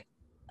DNA.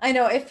 I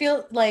know. It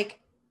feels like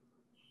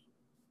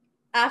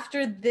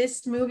after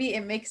this movie,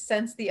 it makes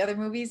sense, the other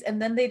movies,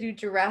 and then they do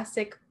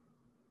Jurassic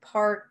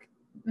Park.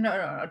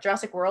 No,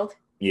 Jurassic World.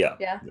 Yeah,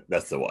 Yeah.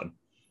 that's the one.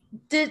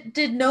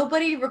 Did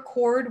nobody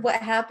record what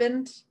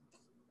happened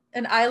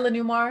in Isla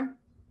Nublar?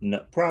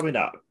 No, probably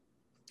not.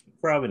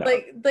 Probably not.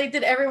 Like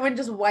did everyone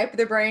just wipe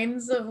their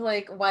brains of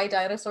like why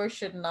dinosaurs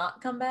should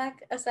not come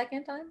back a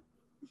second time?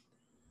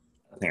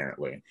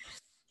 Apparently.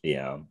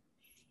 Yeah.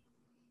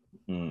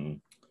 Mm.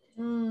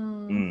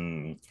 Mm.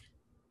 Mm.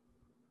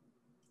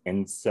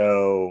 And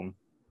so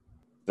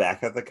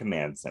back at the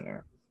command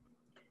center,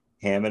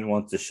 Hammond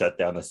wants to shut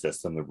down the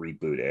system to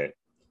reboot it,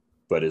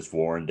 but is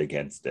warned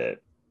against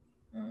it.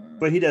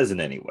 But he does it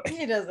anyway.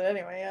 He does it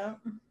anyway, yeah.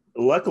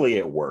 Luckily,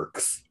 it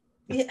works.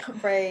 Yeah,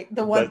 right.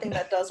 The one thing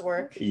that does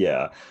work.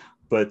 Yeah,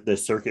 but the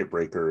circuit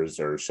breakers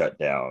are shut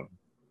down.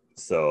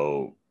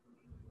 So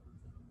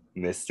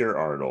Mr.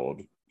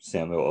 Arnold,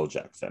 Samuel L.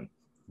 Jackson,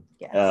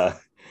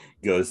 Yes.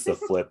 goes to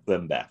flip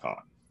them back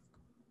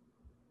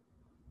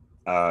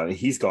on.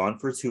 He's gone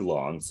for too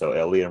long, so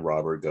Ellie and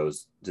Robert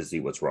goes to see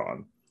what's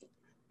wrong.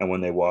 And when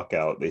they walk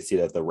out, they see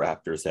that the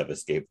raptors have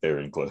escaped their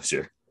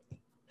enclosure.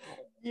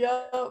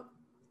 Yep.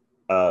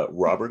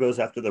 Robert goes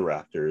after the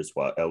raptors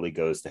while Ellie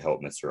goes to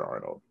help Mr.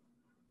 Arnold.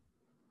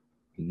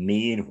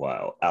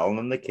 Meanwhile, Alan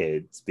and the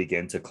kids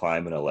begin to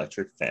climb an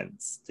electric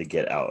fence to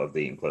get out of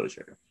the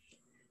enclosure,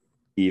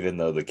 even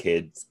though the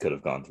kids could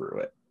have gone through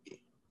it.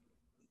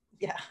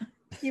 Yeah.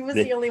 He was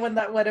the only one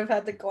that would have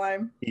had to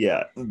climb.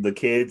 Yeah, the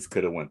kids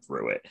could have went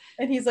through it.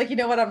 And he's like, you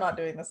know what? I'm not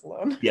doing this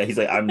alone. Yeah, he's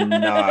like, I'm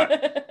not.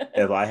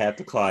 If I have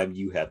to climb,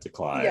 you have to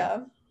climb. Yeah.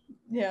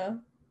 Yeah.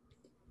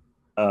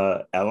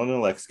 Alan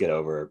and Lex get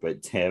over,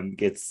 but Tim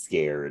gets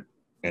scared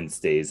and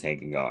stays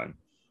hanging on.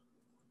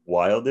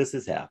 While this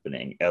is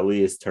happening,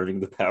 Ellie is turning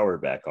the power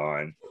back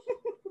on.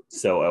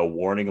 So a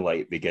warning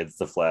light begins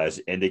to flash,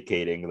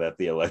 indicating that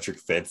the electric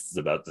fence is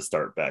about to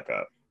start back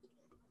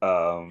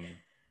up.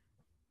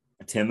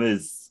 Tim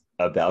is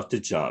about to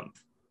jump,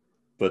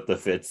 but the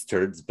fence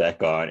turns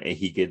back on and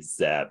he gets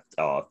zapped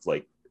off.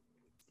 Like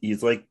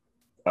he's like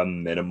a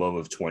minimum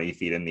of 20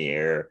 feet in the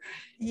air.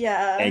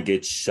 Yeah. And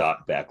gets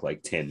shot back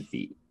like 10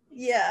 feet.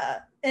 Yeah.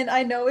 And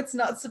I know it's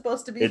not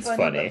supposed to be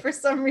funny, but for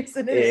some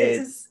reason it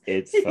is.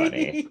 It's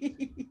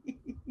funny.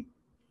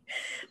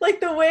 Like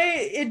the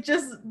way it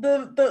just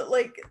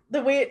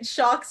the way it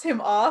shocks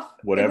him off.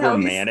 Whatever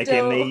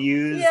mannequin they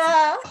use,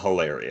 yeah,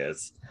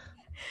 hilarious.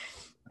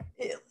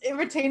 It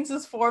retains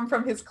his form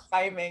from his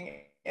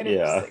climbing, and it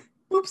just like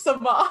boops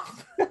him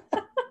off.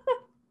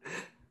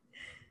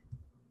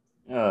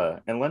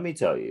 And let me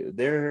tell you,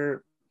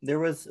 there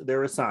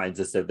were signs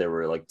that said there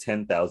were like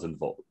 10,000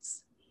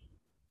 volts.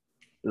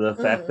 The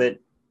fact that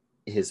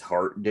his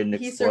heart didn't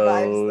explode. He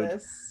survives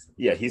this.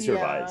 Yeah, he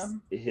survives.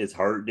 Yeah. His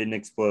heart didn't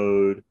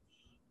explode.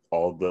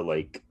 All the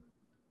like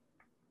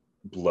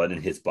blood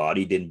in his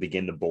body didn't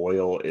begin to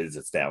boil is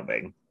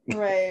astounding.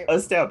 Right.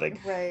 Astounding.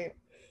 Right.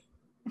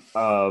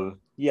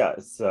 Yeah,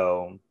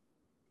 so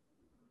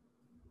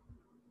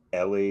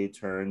Ellie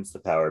turns the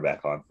power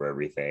back on for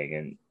everything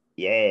and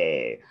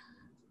yay.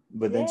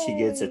 But then she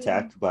gets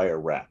attacked by a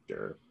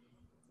raptor.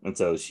 And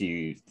so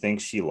she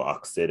thinks she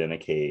locks it in a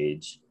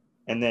cage.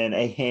 And then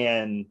a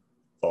hand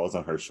falls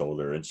on her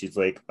shoulder. And she's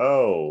like,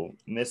 oh,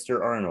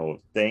 Mr.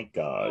 Arnold, thank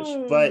gosh.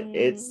 But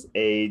it's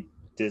a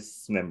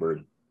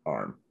dismembered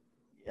arm.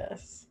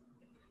 Yes.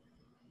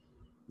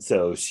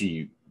 So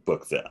she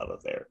books it out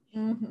of there.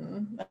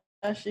 Mm-hmm.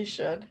 As she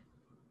should.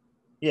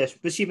 Yes,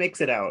 but she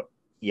makes it out,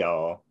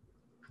 y'all.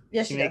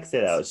 Yes, she makes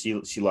it out.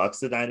 She locks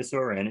the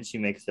dinosaur in and she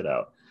makes it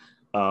out.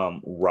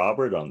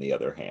 Robert, on the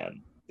other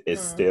hand, is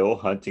still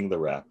hunting the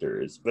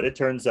raptors, but it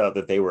turns out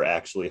that they were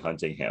actually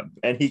hunting him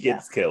and he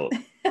gets killed.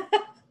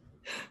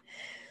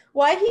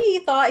 Why he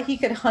thought he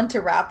could hunt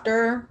a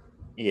raptor?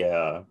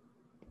 Yeah.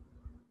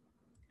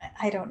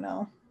 I don't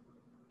know.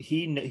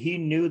 He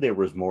knew there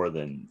was more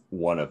than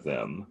one of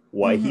them.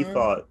 Why he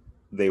thought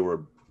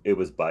it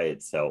was by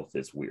itself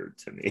is weird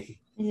to me.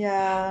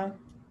 Yeah.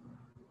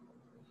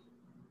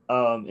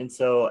 And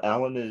so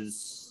Alan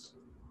is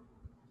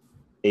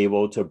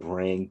able to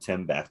bring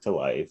Tim back to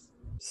life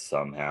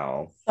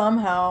somehow.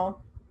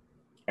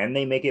 And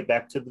they make it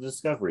back to the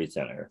Discovery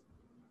Center.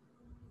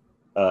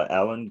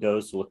 Alan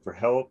goes to look for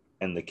help,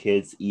 and the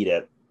kids eat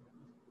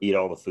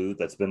all the food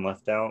that's been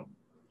left out.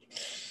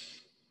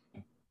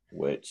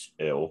 Which,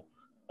 ew.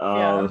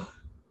 Yeah.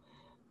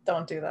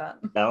 Don't do that.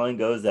 Alan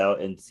goes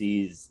out and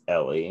sees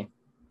Ellie,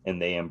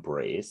 and they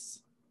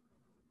embrace.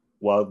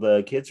 While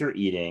the kids are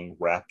eating,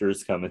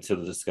 raptors come into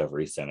the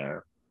Discovery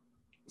Center,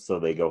 so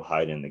they go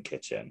hide in the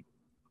kitchen.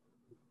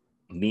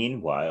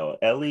 Meanwhile,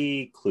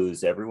 Ellie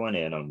clues everyone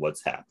in on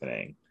what's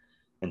happening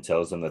and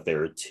tells them that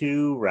there are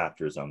 2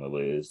 raptors on the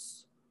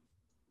loose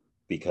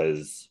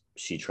because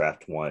she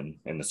trapped one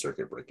in the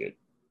circuit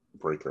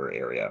breaker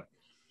area.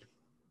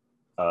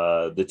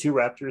 The 2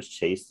 raptors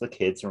chase the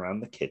kids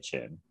around the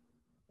kitchen,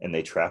 and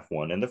they trap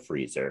one in the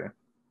freezer.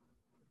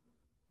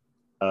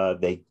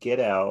 They get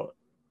out,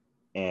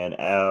 and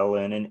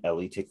Alan and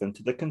Ellie take them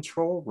to the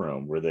control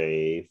room where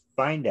they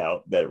find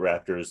out that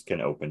raptors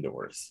can open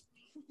doors.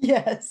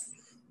 Yes.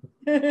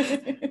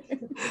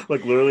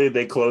 Like literally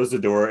they close the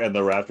door and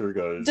the raptor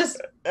goes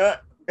Just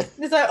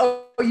is that,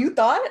 oh, you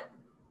thought?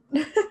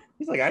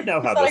 He's like, I know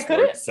You how thought I this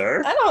couldn't? works,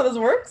 sir. I know how this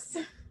works.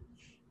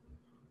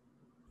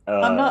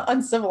 I'm not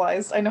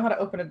uncivilized. I know how to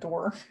open a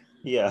door.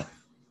 Yeah.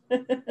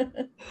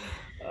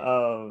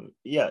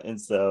 Yeah, and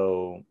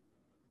so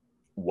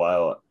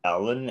while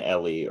Alan and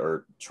Ellie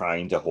are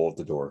trying to hold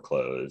the door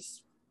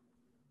closed,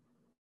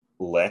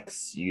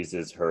 Lex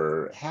uses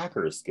her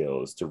hacker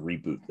skills to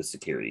reboot the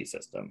security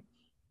system.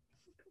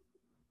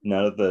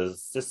 Now that the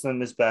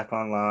system is back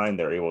online,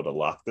 they're able to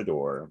lock the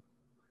door.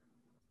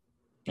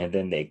 And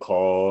then they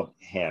call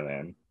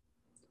Hammond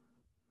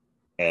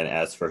and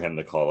ask for him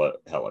to call a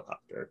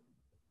helicopter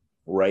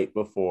right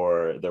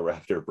before the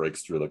raptor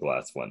breaks through the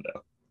glass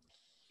window.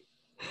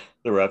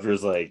 The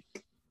raptor's like,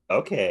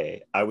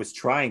 okay, I was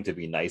trying to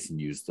be nice and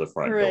use the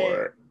front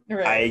door.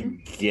 Right. I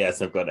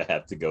guess I'm going to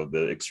have to go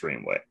the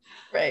extreme way.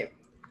 Right.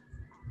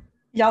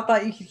 Y'all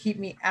thought you could keep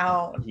me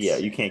out. Yeah,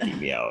 you can't keep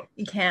me out.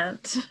 You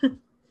can't.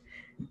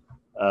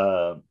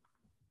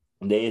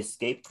 They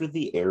escape through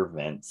the air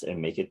vents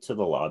and make it to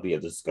the lobby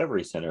of the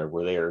Discovery Center,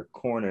 where they are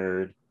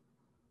cornered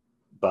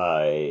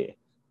by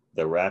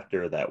the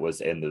raptor that was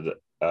in the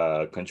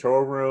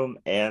control room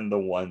and the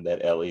one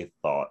that Ellie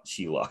thought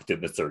she locked in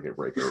the circuit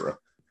breaker room.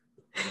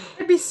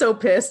 I'd be so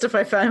pissed if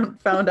I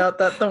found out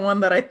that the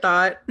one that I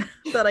thought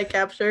that I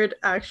captured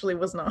actually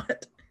was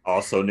not.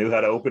 Also knew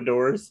how to open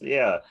doors.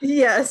 Yeah.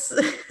 Yes.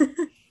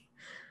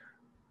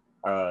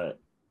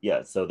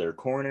 Yeah, so they're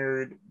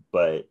cornered,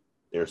 but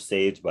they're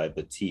saved by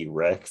the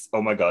T-Rex.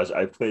 Oh my gosh,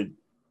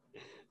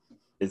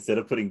 instead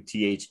of putting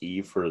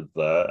THE for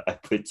the, I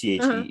put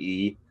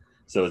THEE.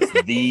 So it's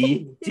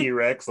the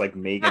T-Rex, like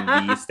Megan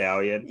the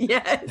Stallion.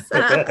 Yes.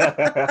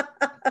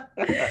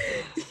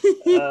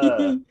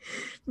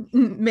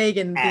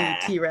 Megan the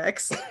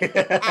T-Rex.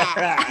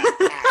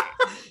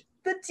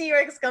 The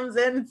T-Rex comes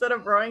in instead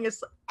of roaring,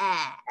 it's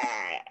I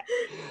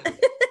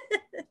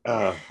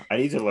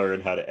need to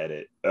learn how to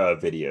edit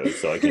videos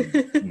so I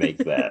can make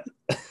that.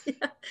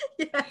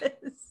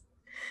 Yes.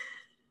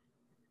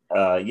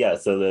 Yeah,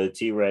 so the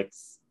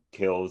T-Rex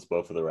kills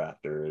both of the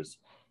raptors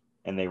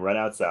and they run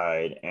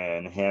outside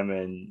and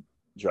Hammond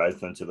drives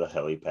them to the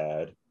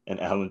helipad and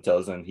Alan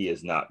tells him he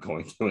is not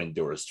going to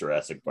endorse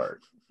Jurassic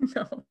Park.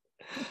 No.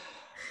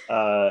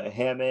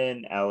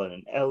 Hammond, Alan,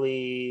 and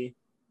Ellie,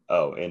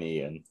 and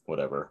Ian,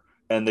 whatever,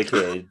 and the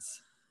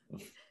kids.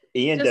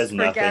 Ian does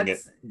nothing.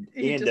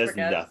 Ian does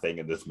nothing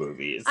in this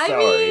movie.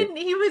 Sorry. I mean,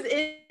 he was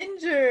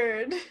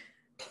injured.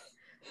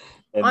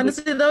 And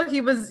honestly, though,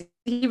 he was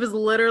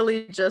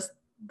literally just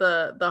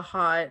the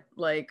hot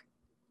like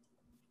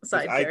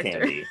side character. Eye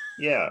candy.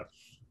 Yeah.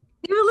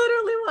 He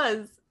literally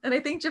was, and I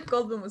think Jeff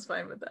Goldblum was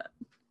fine with that.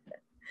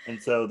 And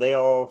so they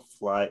all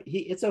fly.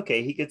 It's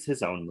okay. He gets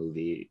his own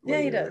movie later.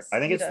 Yeah, he does. I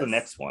think it's the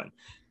next one.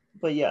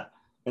 But yeah.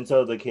 And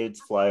so the kids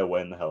fly away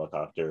in the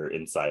helicopter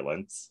in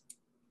silence.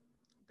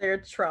 They're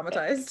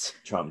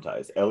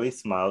traumatized. Ellie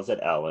smiles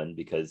at Alan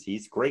because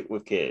he's great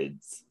with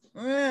kids.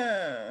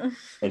 And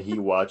he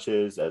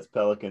watches as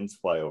pelicans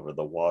fly over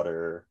the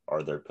water.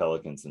 Are there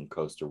pelicans in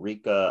Costa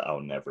Rica?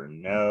 I'll never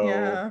know.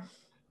 Yeah.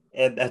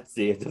 And that's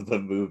the end of the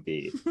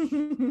movie.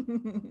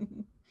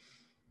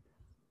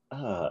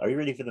 Are you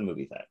ready for the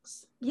movie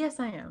facts? Yes,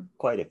 I am.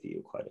 Quite a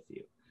few.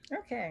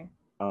 Okay.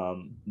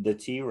 The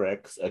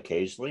T-Rex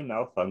occasionally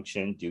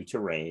malfunctioned due to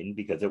rain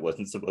because it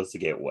wasn't supposed to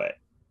get wet.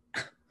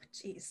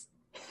 Jeez.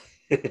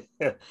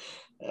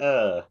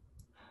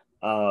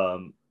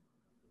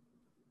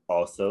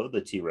 Also,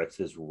 the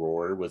T-Rex's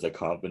roar was a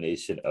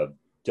combination of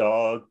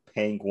dog,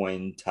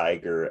 penguin,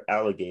 tiger,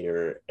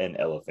 alligator, and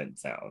elephant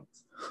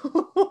sounds.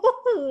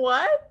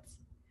 What?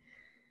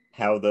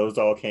 How those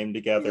all came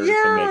together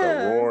to make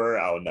a roar,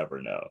 I'll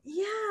never know.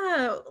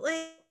 Yeah,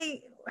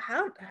 like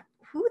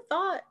who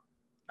thought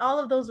all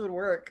of those would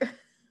work?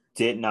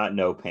 Did not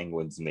know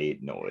penguins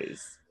made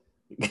noise.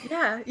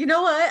 Yeah, you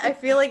know what? I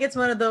feel like it's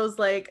one of those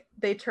like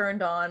they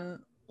turned on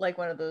like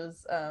one of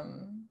those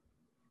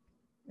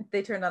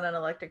they turned on an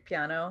electric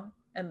piano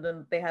and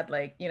then they had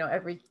like, you know,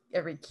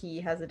 every key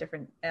has a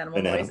different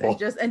animal voice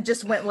and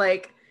just went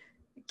like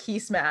key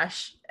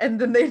smash, and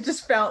then they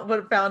just found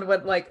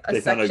what like a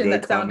section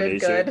that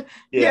sounded good.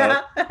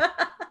 Yeah.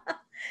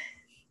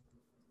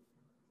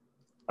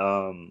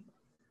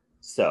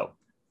 So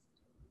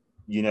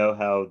you know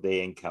how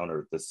they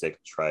encountered the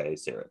sick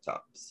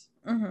Triceratops,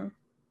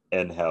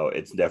 and how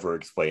it's never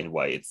explained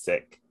why it's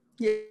sick.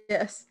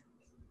 Yes.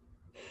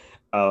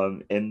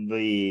 In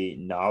the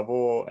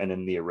novel and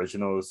in the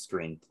original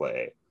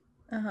screenplay,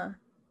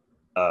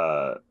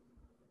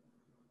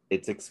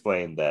 it's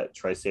explained that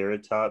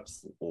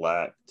Triceratops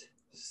lacked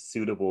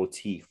suitable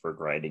teeth for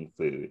grinding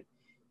food.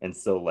 And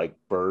so like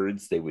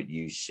birds, they would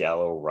use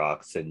shallow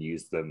rocks and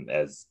use them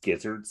as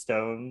gizzard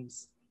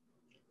stones.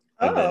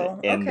 And then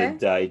in the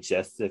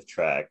digestive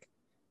tract,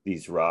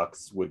 these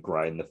rocks would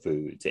grind the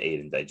food to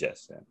aid in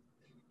digestion.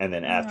 And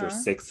then after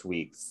 6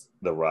 weeks,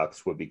 the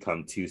rocks would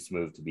become too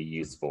smooth to be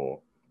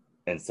useful.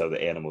 And so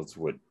the animals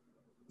would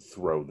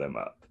throw them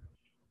up.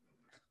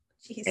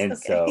 Jeez, And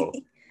okay. so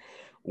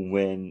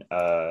when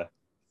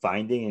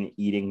finding and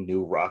eating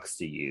new rocks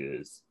to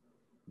use,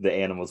 the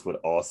animals would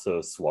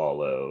also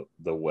swallow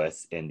the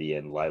West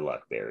Indian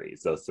lilac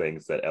berries, those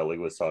things that Ellie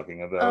was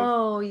talking about.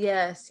 Oh,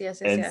 yes,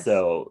 yes, yes, And yes.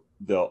 so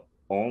the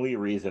only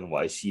reason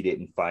why she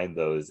didn't find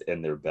those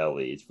in their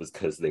bellies was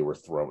because they were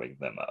throwing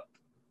them up.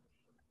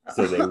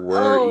 So they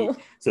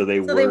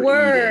were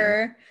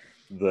eating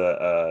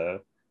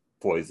the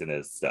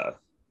poisonous stuff.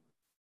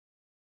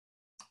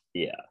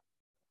 Yeah.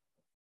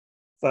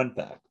 Fun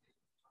fact.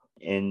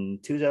 In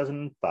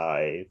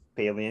 2005,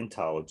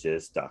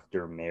 paleontologist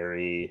Dr.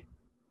 Mary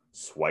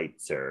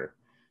Schweitzer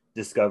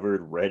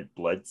discovered red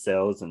blood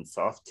cells and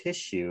soft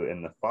tissue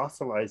in the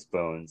fossilized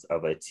bones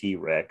of a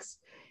T-Rex,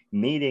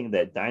 meaning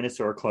that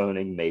dinosaur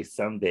cloning may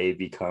someday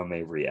become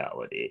a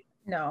reality.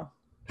 No.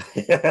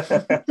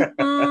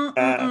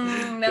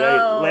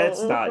 No,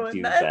 let's not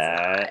do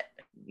that. Not.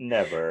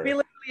 Never. We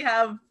literally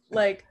have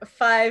like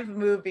 5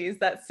 movies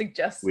that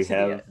suggest We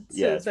have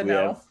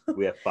no.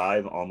 We have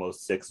 5,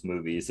 almost 6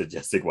 movies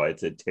suggesting why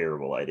it's a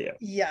terrible idea.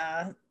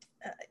 Yeah.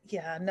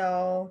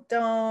 No,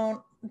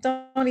 don't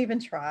even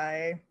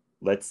try.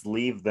 Let's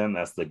leave them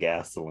as the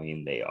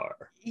gasoline they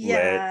are.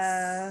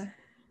 Yeah.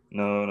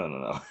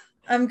 No.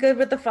 I'm good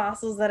with the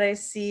fossils that I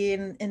see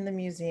in the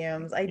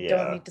museums. I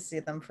don't need to see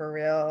them for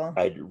real.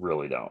 I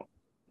really don't.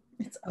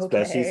 It's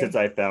okay. Especially since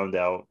I found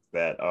out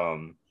that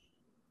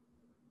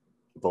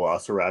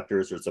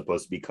velociraptors are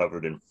supposed to be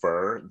covered in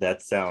fur.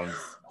 That sounds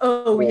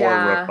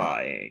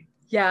horrifying.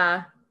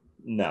 Yeah.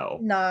 No.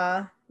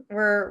 Nah.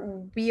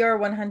 We are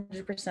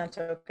 100%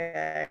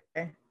 okay.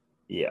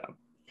 Yeah.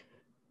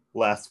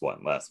 Last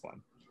one.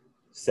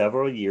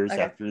 Several years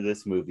after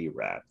this movie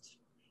wrapped,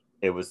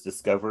 it was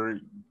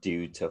discovered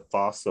due to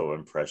fossil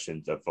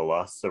impressions of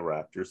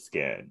velociraptor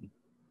skin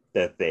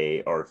that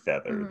they are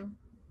feathered. Mm-hmm.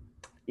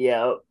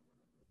 Yeah.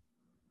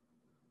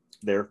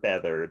 They're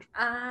feathered.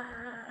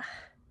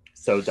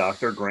 So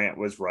Dr. Grant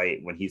was right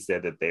when he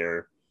said that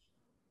their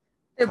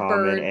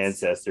common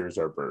ancestors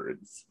are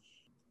birds.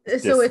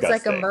 So it's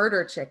like a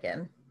murder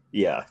chicken.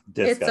 Yeah,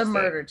 disgusting. It's a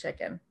murder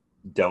chicken.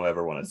 Don't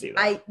ever want to see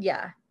that.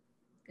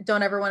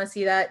 Don't ever want to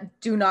see that.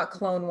 Do not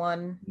clone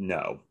one.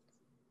 No,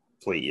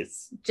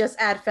 please. Just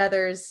add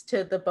feathers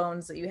to the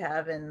bones that you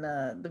have in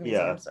the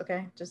museums. Yeah.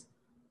 Okay, just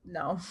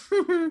no.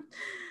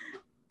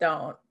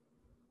 Don't.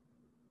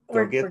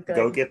 Go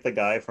get the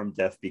guy from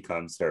Death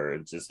Becomes Her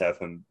and just have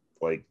him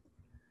like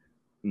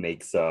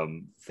make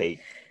some fake.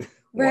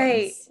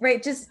 Right.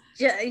 Just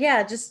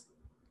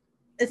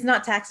it's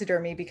not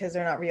taxidermy because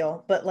they're not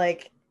real, but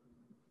like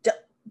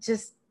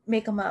just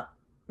make them up.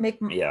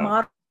 Make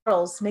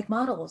models.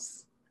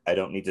 I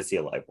don't need to see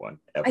a live one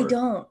ever. I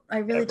don't. I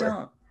really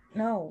don't.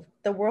 No,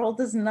 the world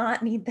does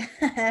not need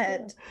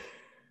that.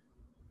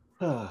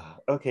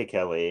 Okay,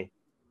 Kelly.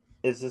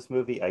 Is this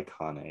movie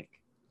iconic?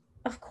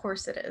 Of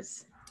course it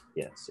is.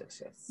 Yes.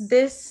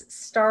 This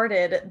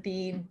started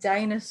the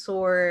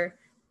dinosaur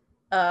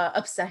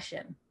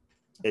obsession.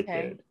 Okay?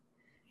 It did.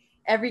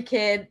 Every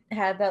kid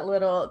had that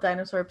little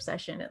dinosaur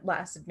obsession. It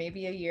lasted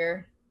maybe a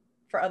year.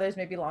 For others,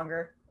 maybe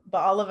longer. But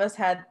all of us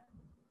had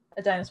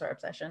a dinosaur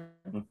obsession.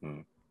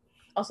 Mm-hmm.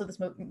 Also,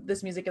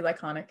 this music is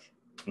iconic.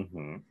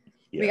 Mm-hmm.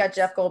 Yes. We got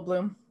Jeff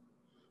Goldblum.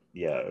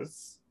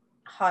 Yes.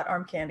 Hot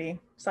arm candy,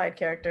 side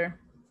character.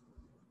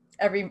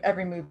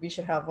 Every movie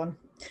should have one.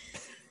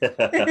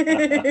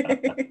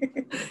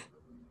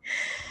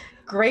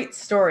 Great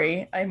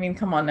story. I mean,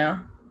 come on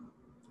now.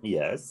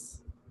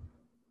 Yes.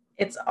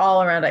 It's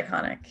all around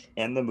iconic.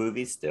 And the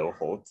movie still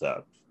holds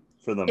up.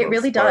 It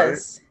really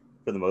does.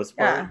 For the most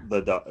part,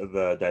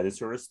 the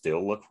dinosaurs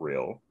still look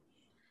real.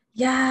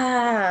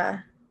 Yeah.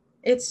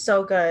 It's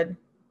so good.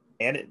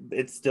 And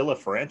it's still a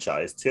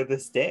franchise to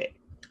this day.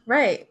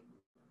 Right.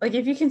 Like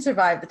if you can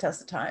survive the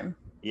test of time.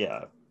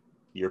 Yeah.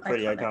 You're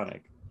pretty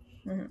iconic.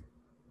 Mm-hmm.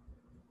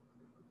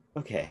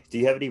 Okay. Do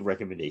you have any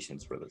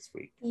recommendations for this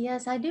week?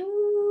 Yes, I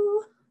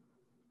do.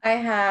 I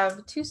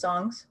have 2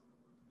 songs.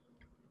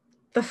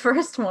 The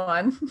first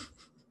one,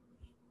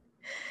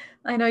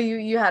 I know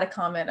you had a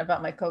comment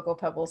about my Cocoa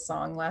Pebbles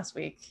song last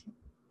week.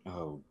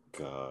 Oh,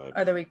 God.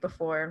 Or the week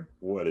before.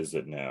 What is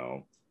it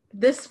now?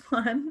 This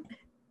one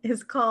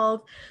is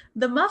called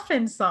The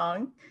Muffin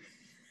Song.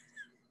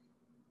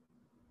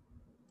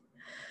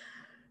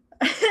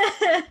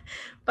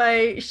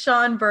 By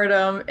Sean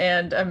Burdham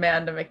and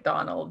Amanda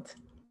McDonald.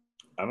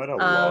 I'm at a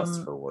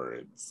loss for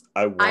words.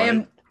 I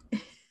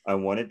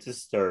wanted to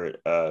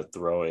start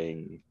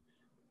throwing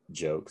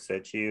jokes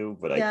at you,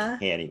 but I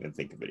can't even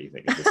think of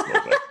anything at this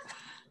moment.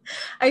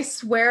 I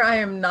swear I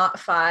am not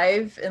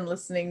 5 and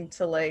listening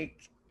to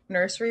like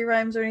nursery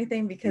rhymes or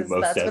anything because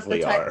that's what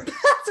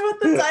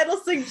the title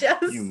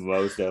suggests. You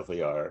most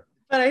definitely are.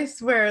 But I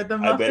swear the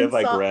muffin I bet if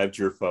I grabbed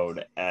your phone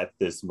at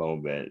this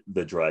moment,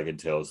 the Dragon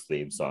Tales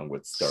theme song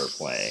would start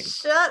playing.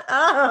 Shut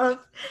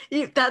up.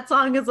 That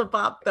song is a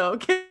bop though.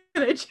 Can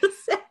I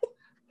just say?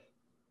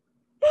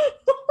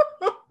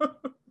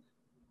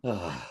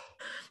 You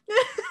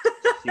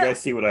guys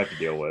see what I have to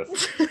deal with.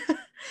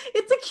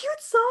 It's a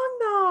cute song,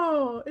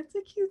 though. It's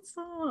a cute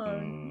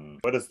song.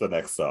 What is the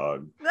next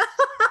song?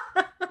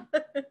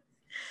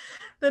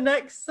 The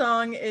next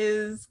song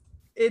is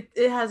it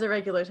has a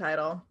regular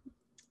title.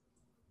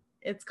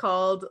 It's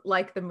called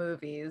Like the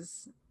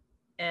Movies,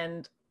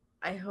 and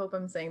I hope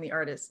I'm saying the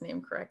artist's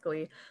name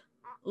correctly.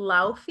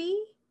 Laufey?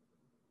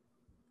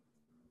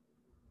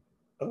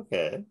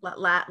 Okay.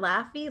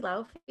 Laufey?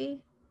 Okay.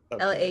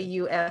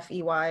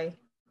 Laufey.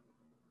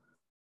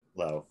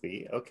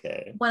 Laufey.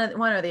 Okay.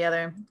 One or the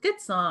other.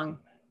 Good song.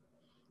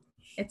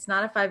 It's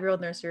not a 5-year-old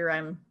nursery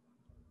rhyme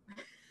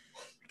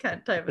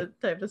kind of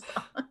type of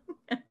song.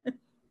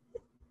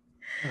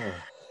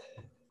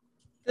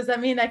 Does that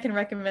mean I can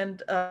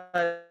recommend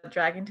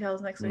Dragon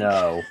Tales next week?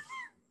 No.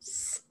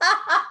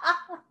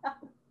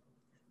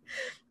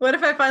 What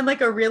if I find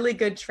like a really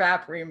good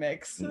trap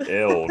remix?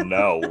 Ew,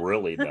 no,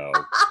 really no.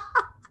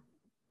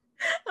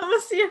 I'm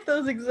gonna see if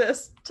those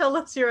exist. Tell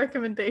us your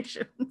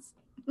recommendations.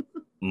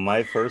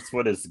 My first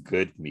one is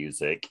good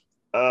music.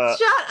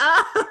 Shut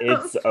up!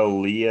 It's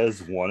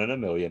Aaliyah's 1 in a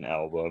Million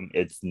album.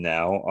 It's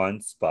now on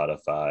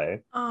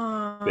Spotify.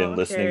 Oh, been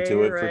listening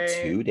to it for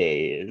 2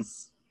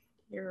 days.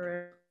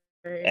 You're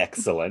right.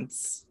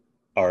 Excellence.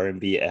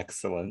 R&B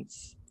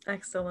excellence.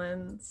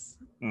 Excellence.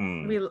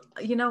 Mm.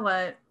 You know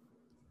what?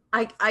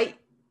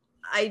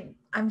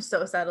 I'm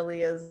so sad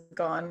Aaliyah's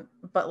gone,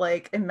 but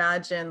like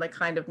imagine the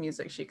kind of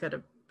music she could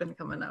have been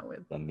coming out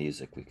with. The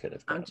music we could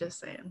have done. I'm just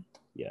saying.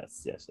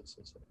 Yes.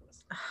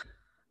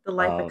 The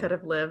life I could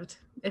have lived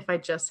if I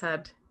just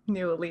had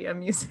new Aaliyah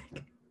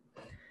music.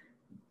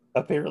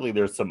 Apparently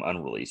there's some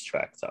unreleased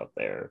tracks out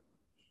there.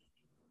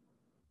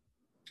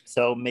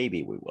 So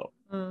maybe we will.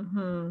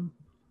 Mm-hmm.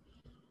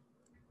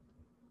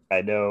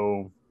 I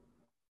know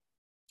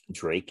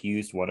Drake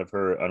used one of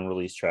her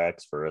unreleased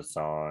tracks for a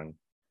song.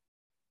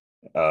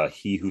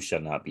 He Who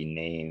Shall Not Be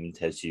Named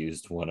has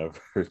used one of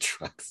her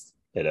tracks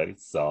in a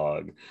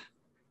song.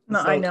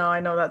 No, so, I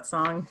know that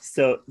song.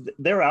 So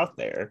they're out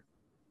there.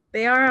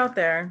 They are out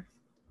there.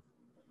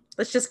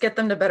 Let's just get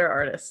them to better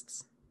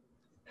artists.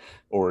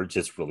 Or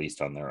just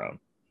released on their own.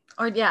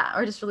 Or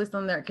just released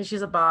on there because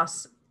she's a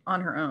boss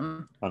on her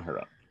own. On her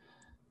own.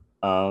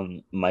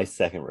 My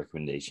second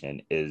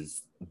recommendation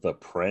is The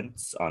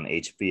Prince on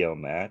HBO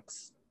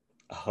Max.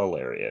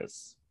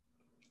 Hilarious.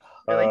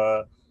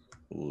 Really?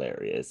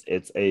 Hilarious.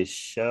 It's a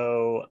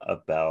show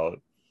about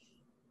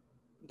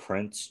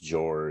Prince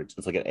George.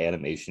 It's like an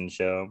animation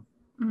show.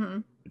 Mm-hmm.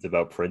 It's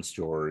about Prince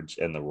George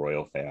and the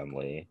royal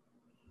family.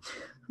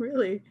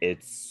 Really?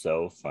 It's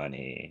so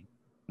funny.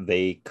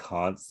 They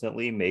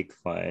constantly make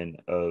fun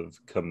of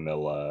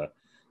Camilla.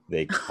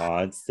 They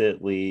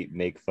constantly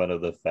make fun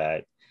of the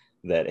fact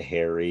that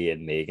Harry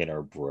and Meghan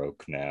are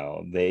broke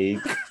now. They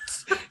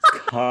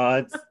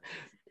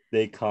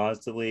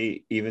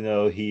constantly, even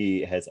though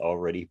he has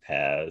already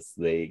passed,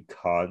 they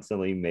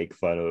constantly make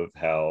fun of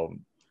how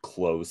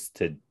close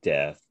to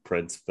death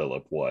Prince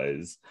Philip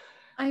was.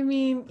 I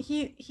mean,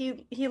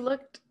 he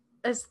looked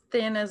as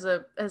thin as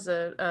a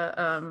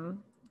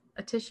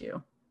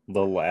tissue.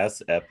 The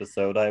last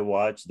episode I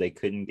watched, they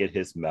couldn't get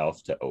his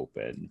mouth to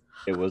open.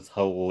 It was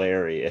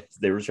hilarious.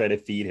 They were trying to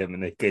feed him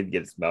and they couldn't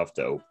get his mouth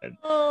to open.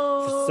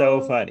 Oh.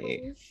 So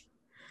funny.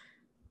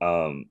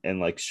 And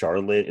like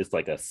Charlotte is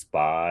like a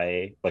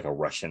spy, like a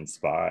Russian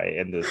spy,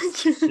 and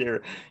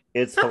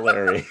it's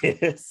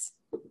hilarious.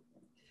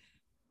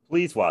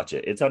 Please watch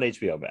it. It's on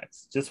HBO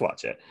Max. Just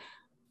watch it.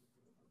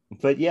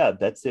 But yeah,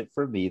 that's it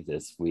for me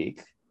this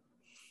week.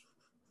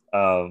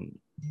 Don't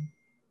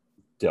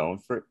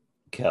for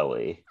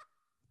Kelly.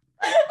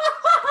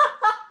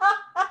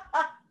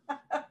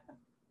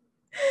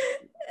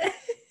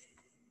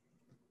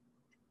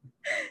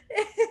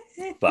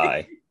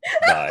 Bye.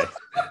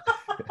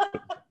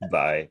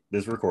 Bye.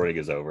 This recording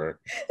is over.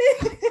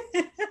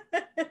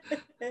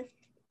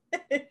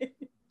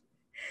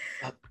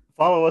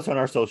 Follow us on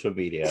our social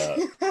media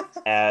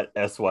at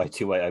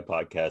SY2YI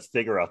Podcast.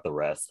 Figure out the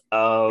rest.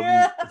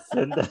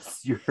 Send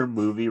us your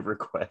movie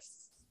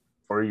requests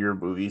or your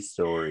movie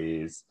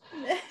stories.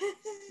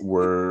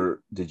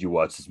 Did you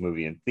watch this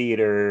movie in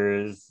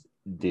theaters?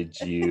 Did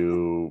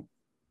you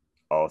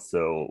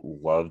also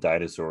love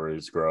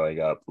dinosaurs growing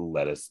up?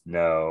 Let us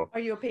know. Are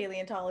you a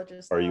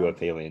paleontologist? Are you a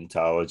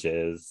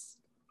paleontologist?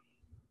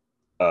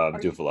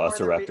 Do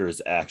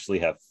velociraptors actually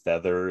have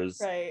feathers?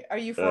 Right. Are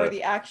you for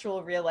the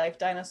actual real life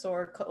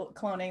dinosaur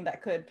cloning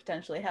that could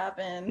potentially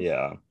happen?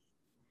 Yeah.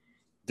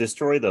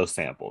 Destroy those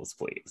samples,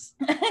 please.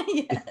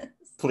 Yes.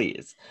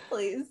 Please.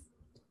 Please.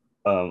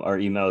 Our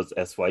email is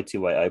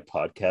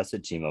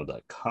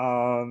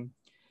sy2yipodcast@gmail.com.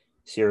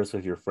 Share us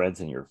with your friends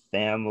and your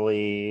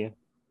family.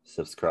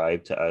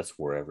 Subscribe to us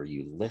wherever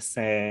you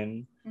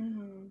listen.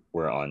 Mm-hmm.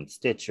 We're on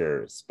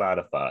Stitcher,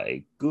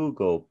 Spotify,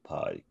 Google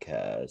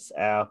Podcasts,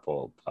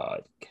 Apple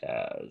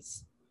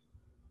Podcasts,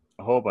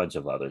 a whole bunch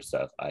of other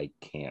stuff I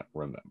can't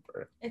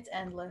remember. It's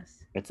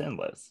endless.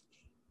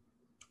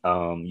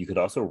 You could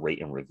also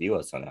rate and review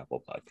us on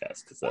Apple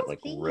Podcasts because that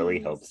really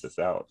helps us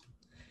out.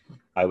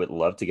 I would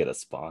love to get a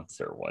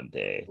sponsor one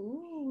day.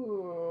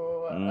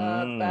 Ooh,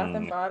 Bath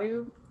and Body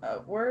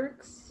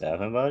Works.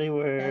 Bath and Body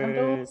Works.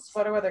 Candles.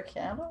 Sweater weather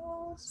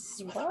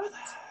candles. What?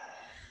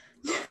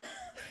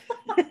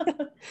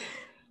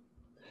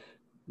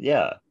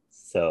 Yeah.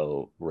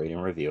 So rate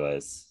and review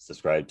us,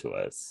 subscribe to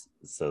us,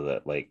 so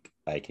that like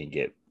I can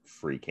get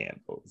free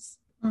candles.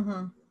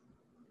 Mm-hmm.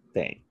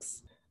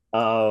 Thanks.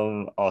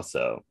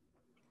 Also,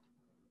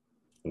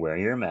 wear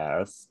your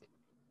mask,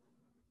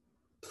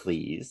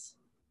 please.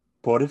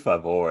 Por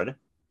favor.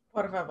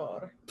 Por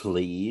favor.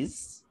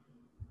 Please.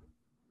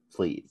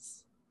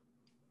 Please.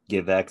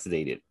 Get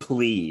vaccinated.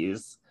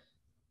 Please.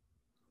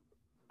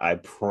 I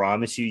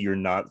promise you, you're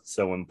not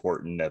so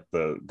important that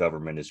the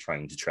government is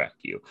trying to track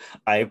you.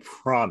 I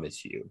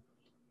promise you.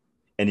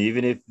 And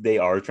even if they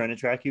are trying to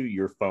track you,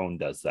 your phone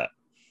does that.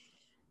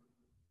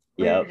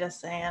 We're just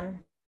saying.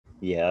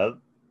 Yep.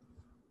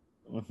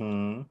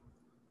 Mm-hmm.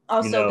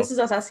 Also, this is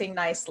us asking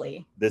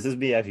nicely. This is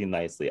me asking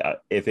nicely.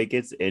 If it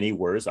gets any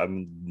worse,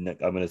 I'm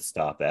gonna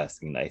stop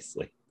asking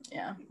nicely.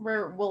 Yeah,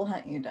 we'll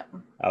hunt you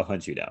down. I'll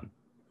hunt you down.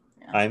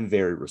 Yeah. I'm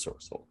very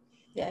resourceful.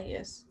 Yeah, he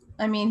is.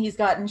 I mean, he's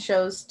gotten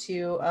shows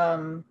to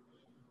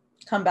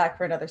come back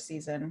for another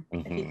season.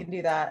 Mm-hmm. If he can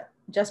do that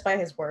just by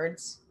his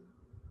words,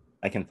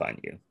 I can find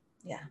you.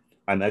 Yeah.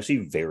 I'm actually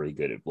very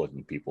good at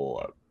looking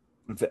people up.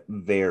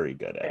 Very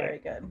good at very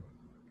it. Very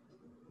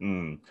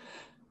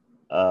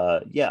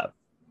good. Yeah.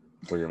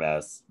 Wear your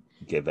mask.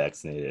 Get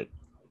vaccinated.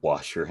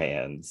 Wash your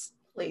hands.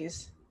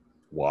 Please.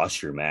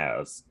 Wash your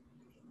mask.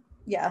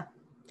 Yeah,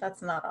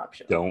 that's not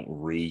optional. Don't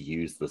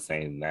reuse the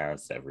same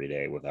mask every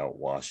day without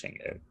washing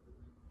it.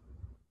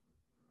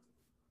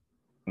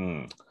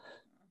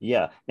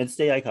 Yeah, and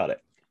stay iconic.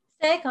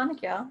 Stay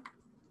iconic, y'all.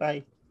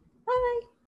 Bye. Bye.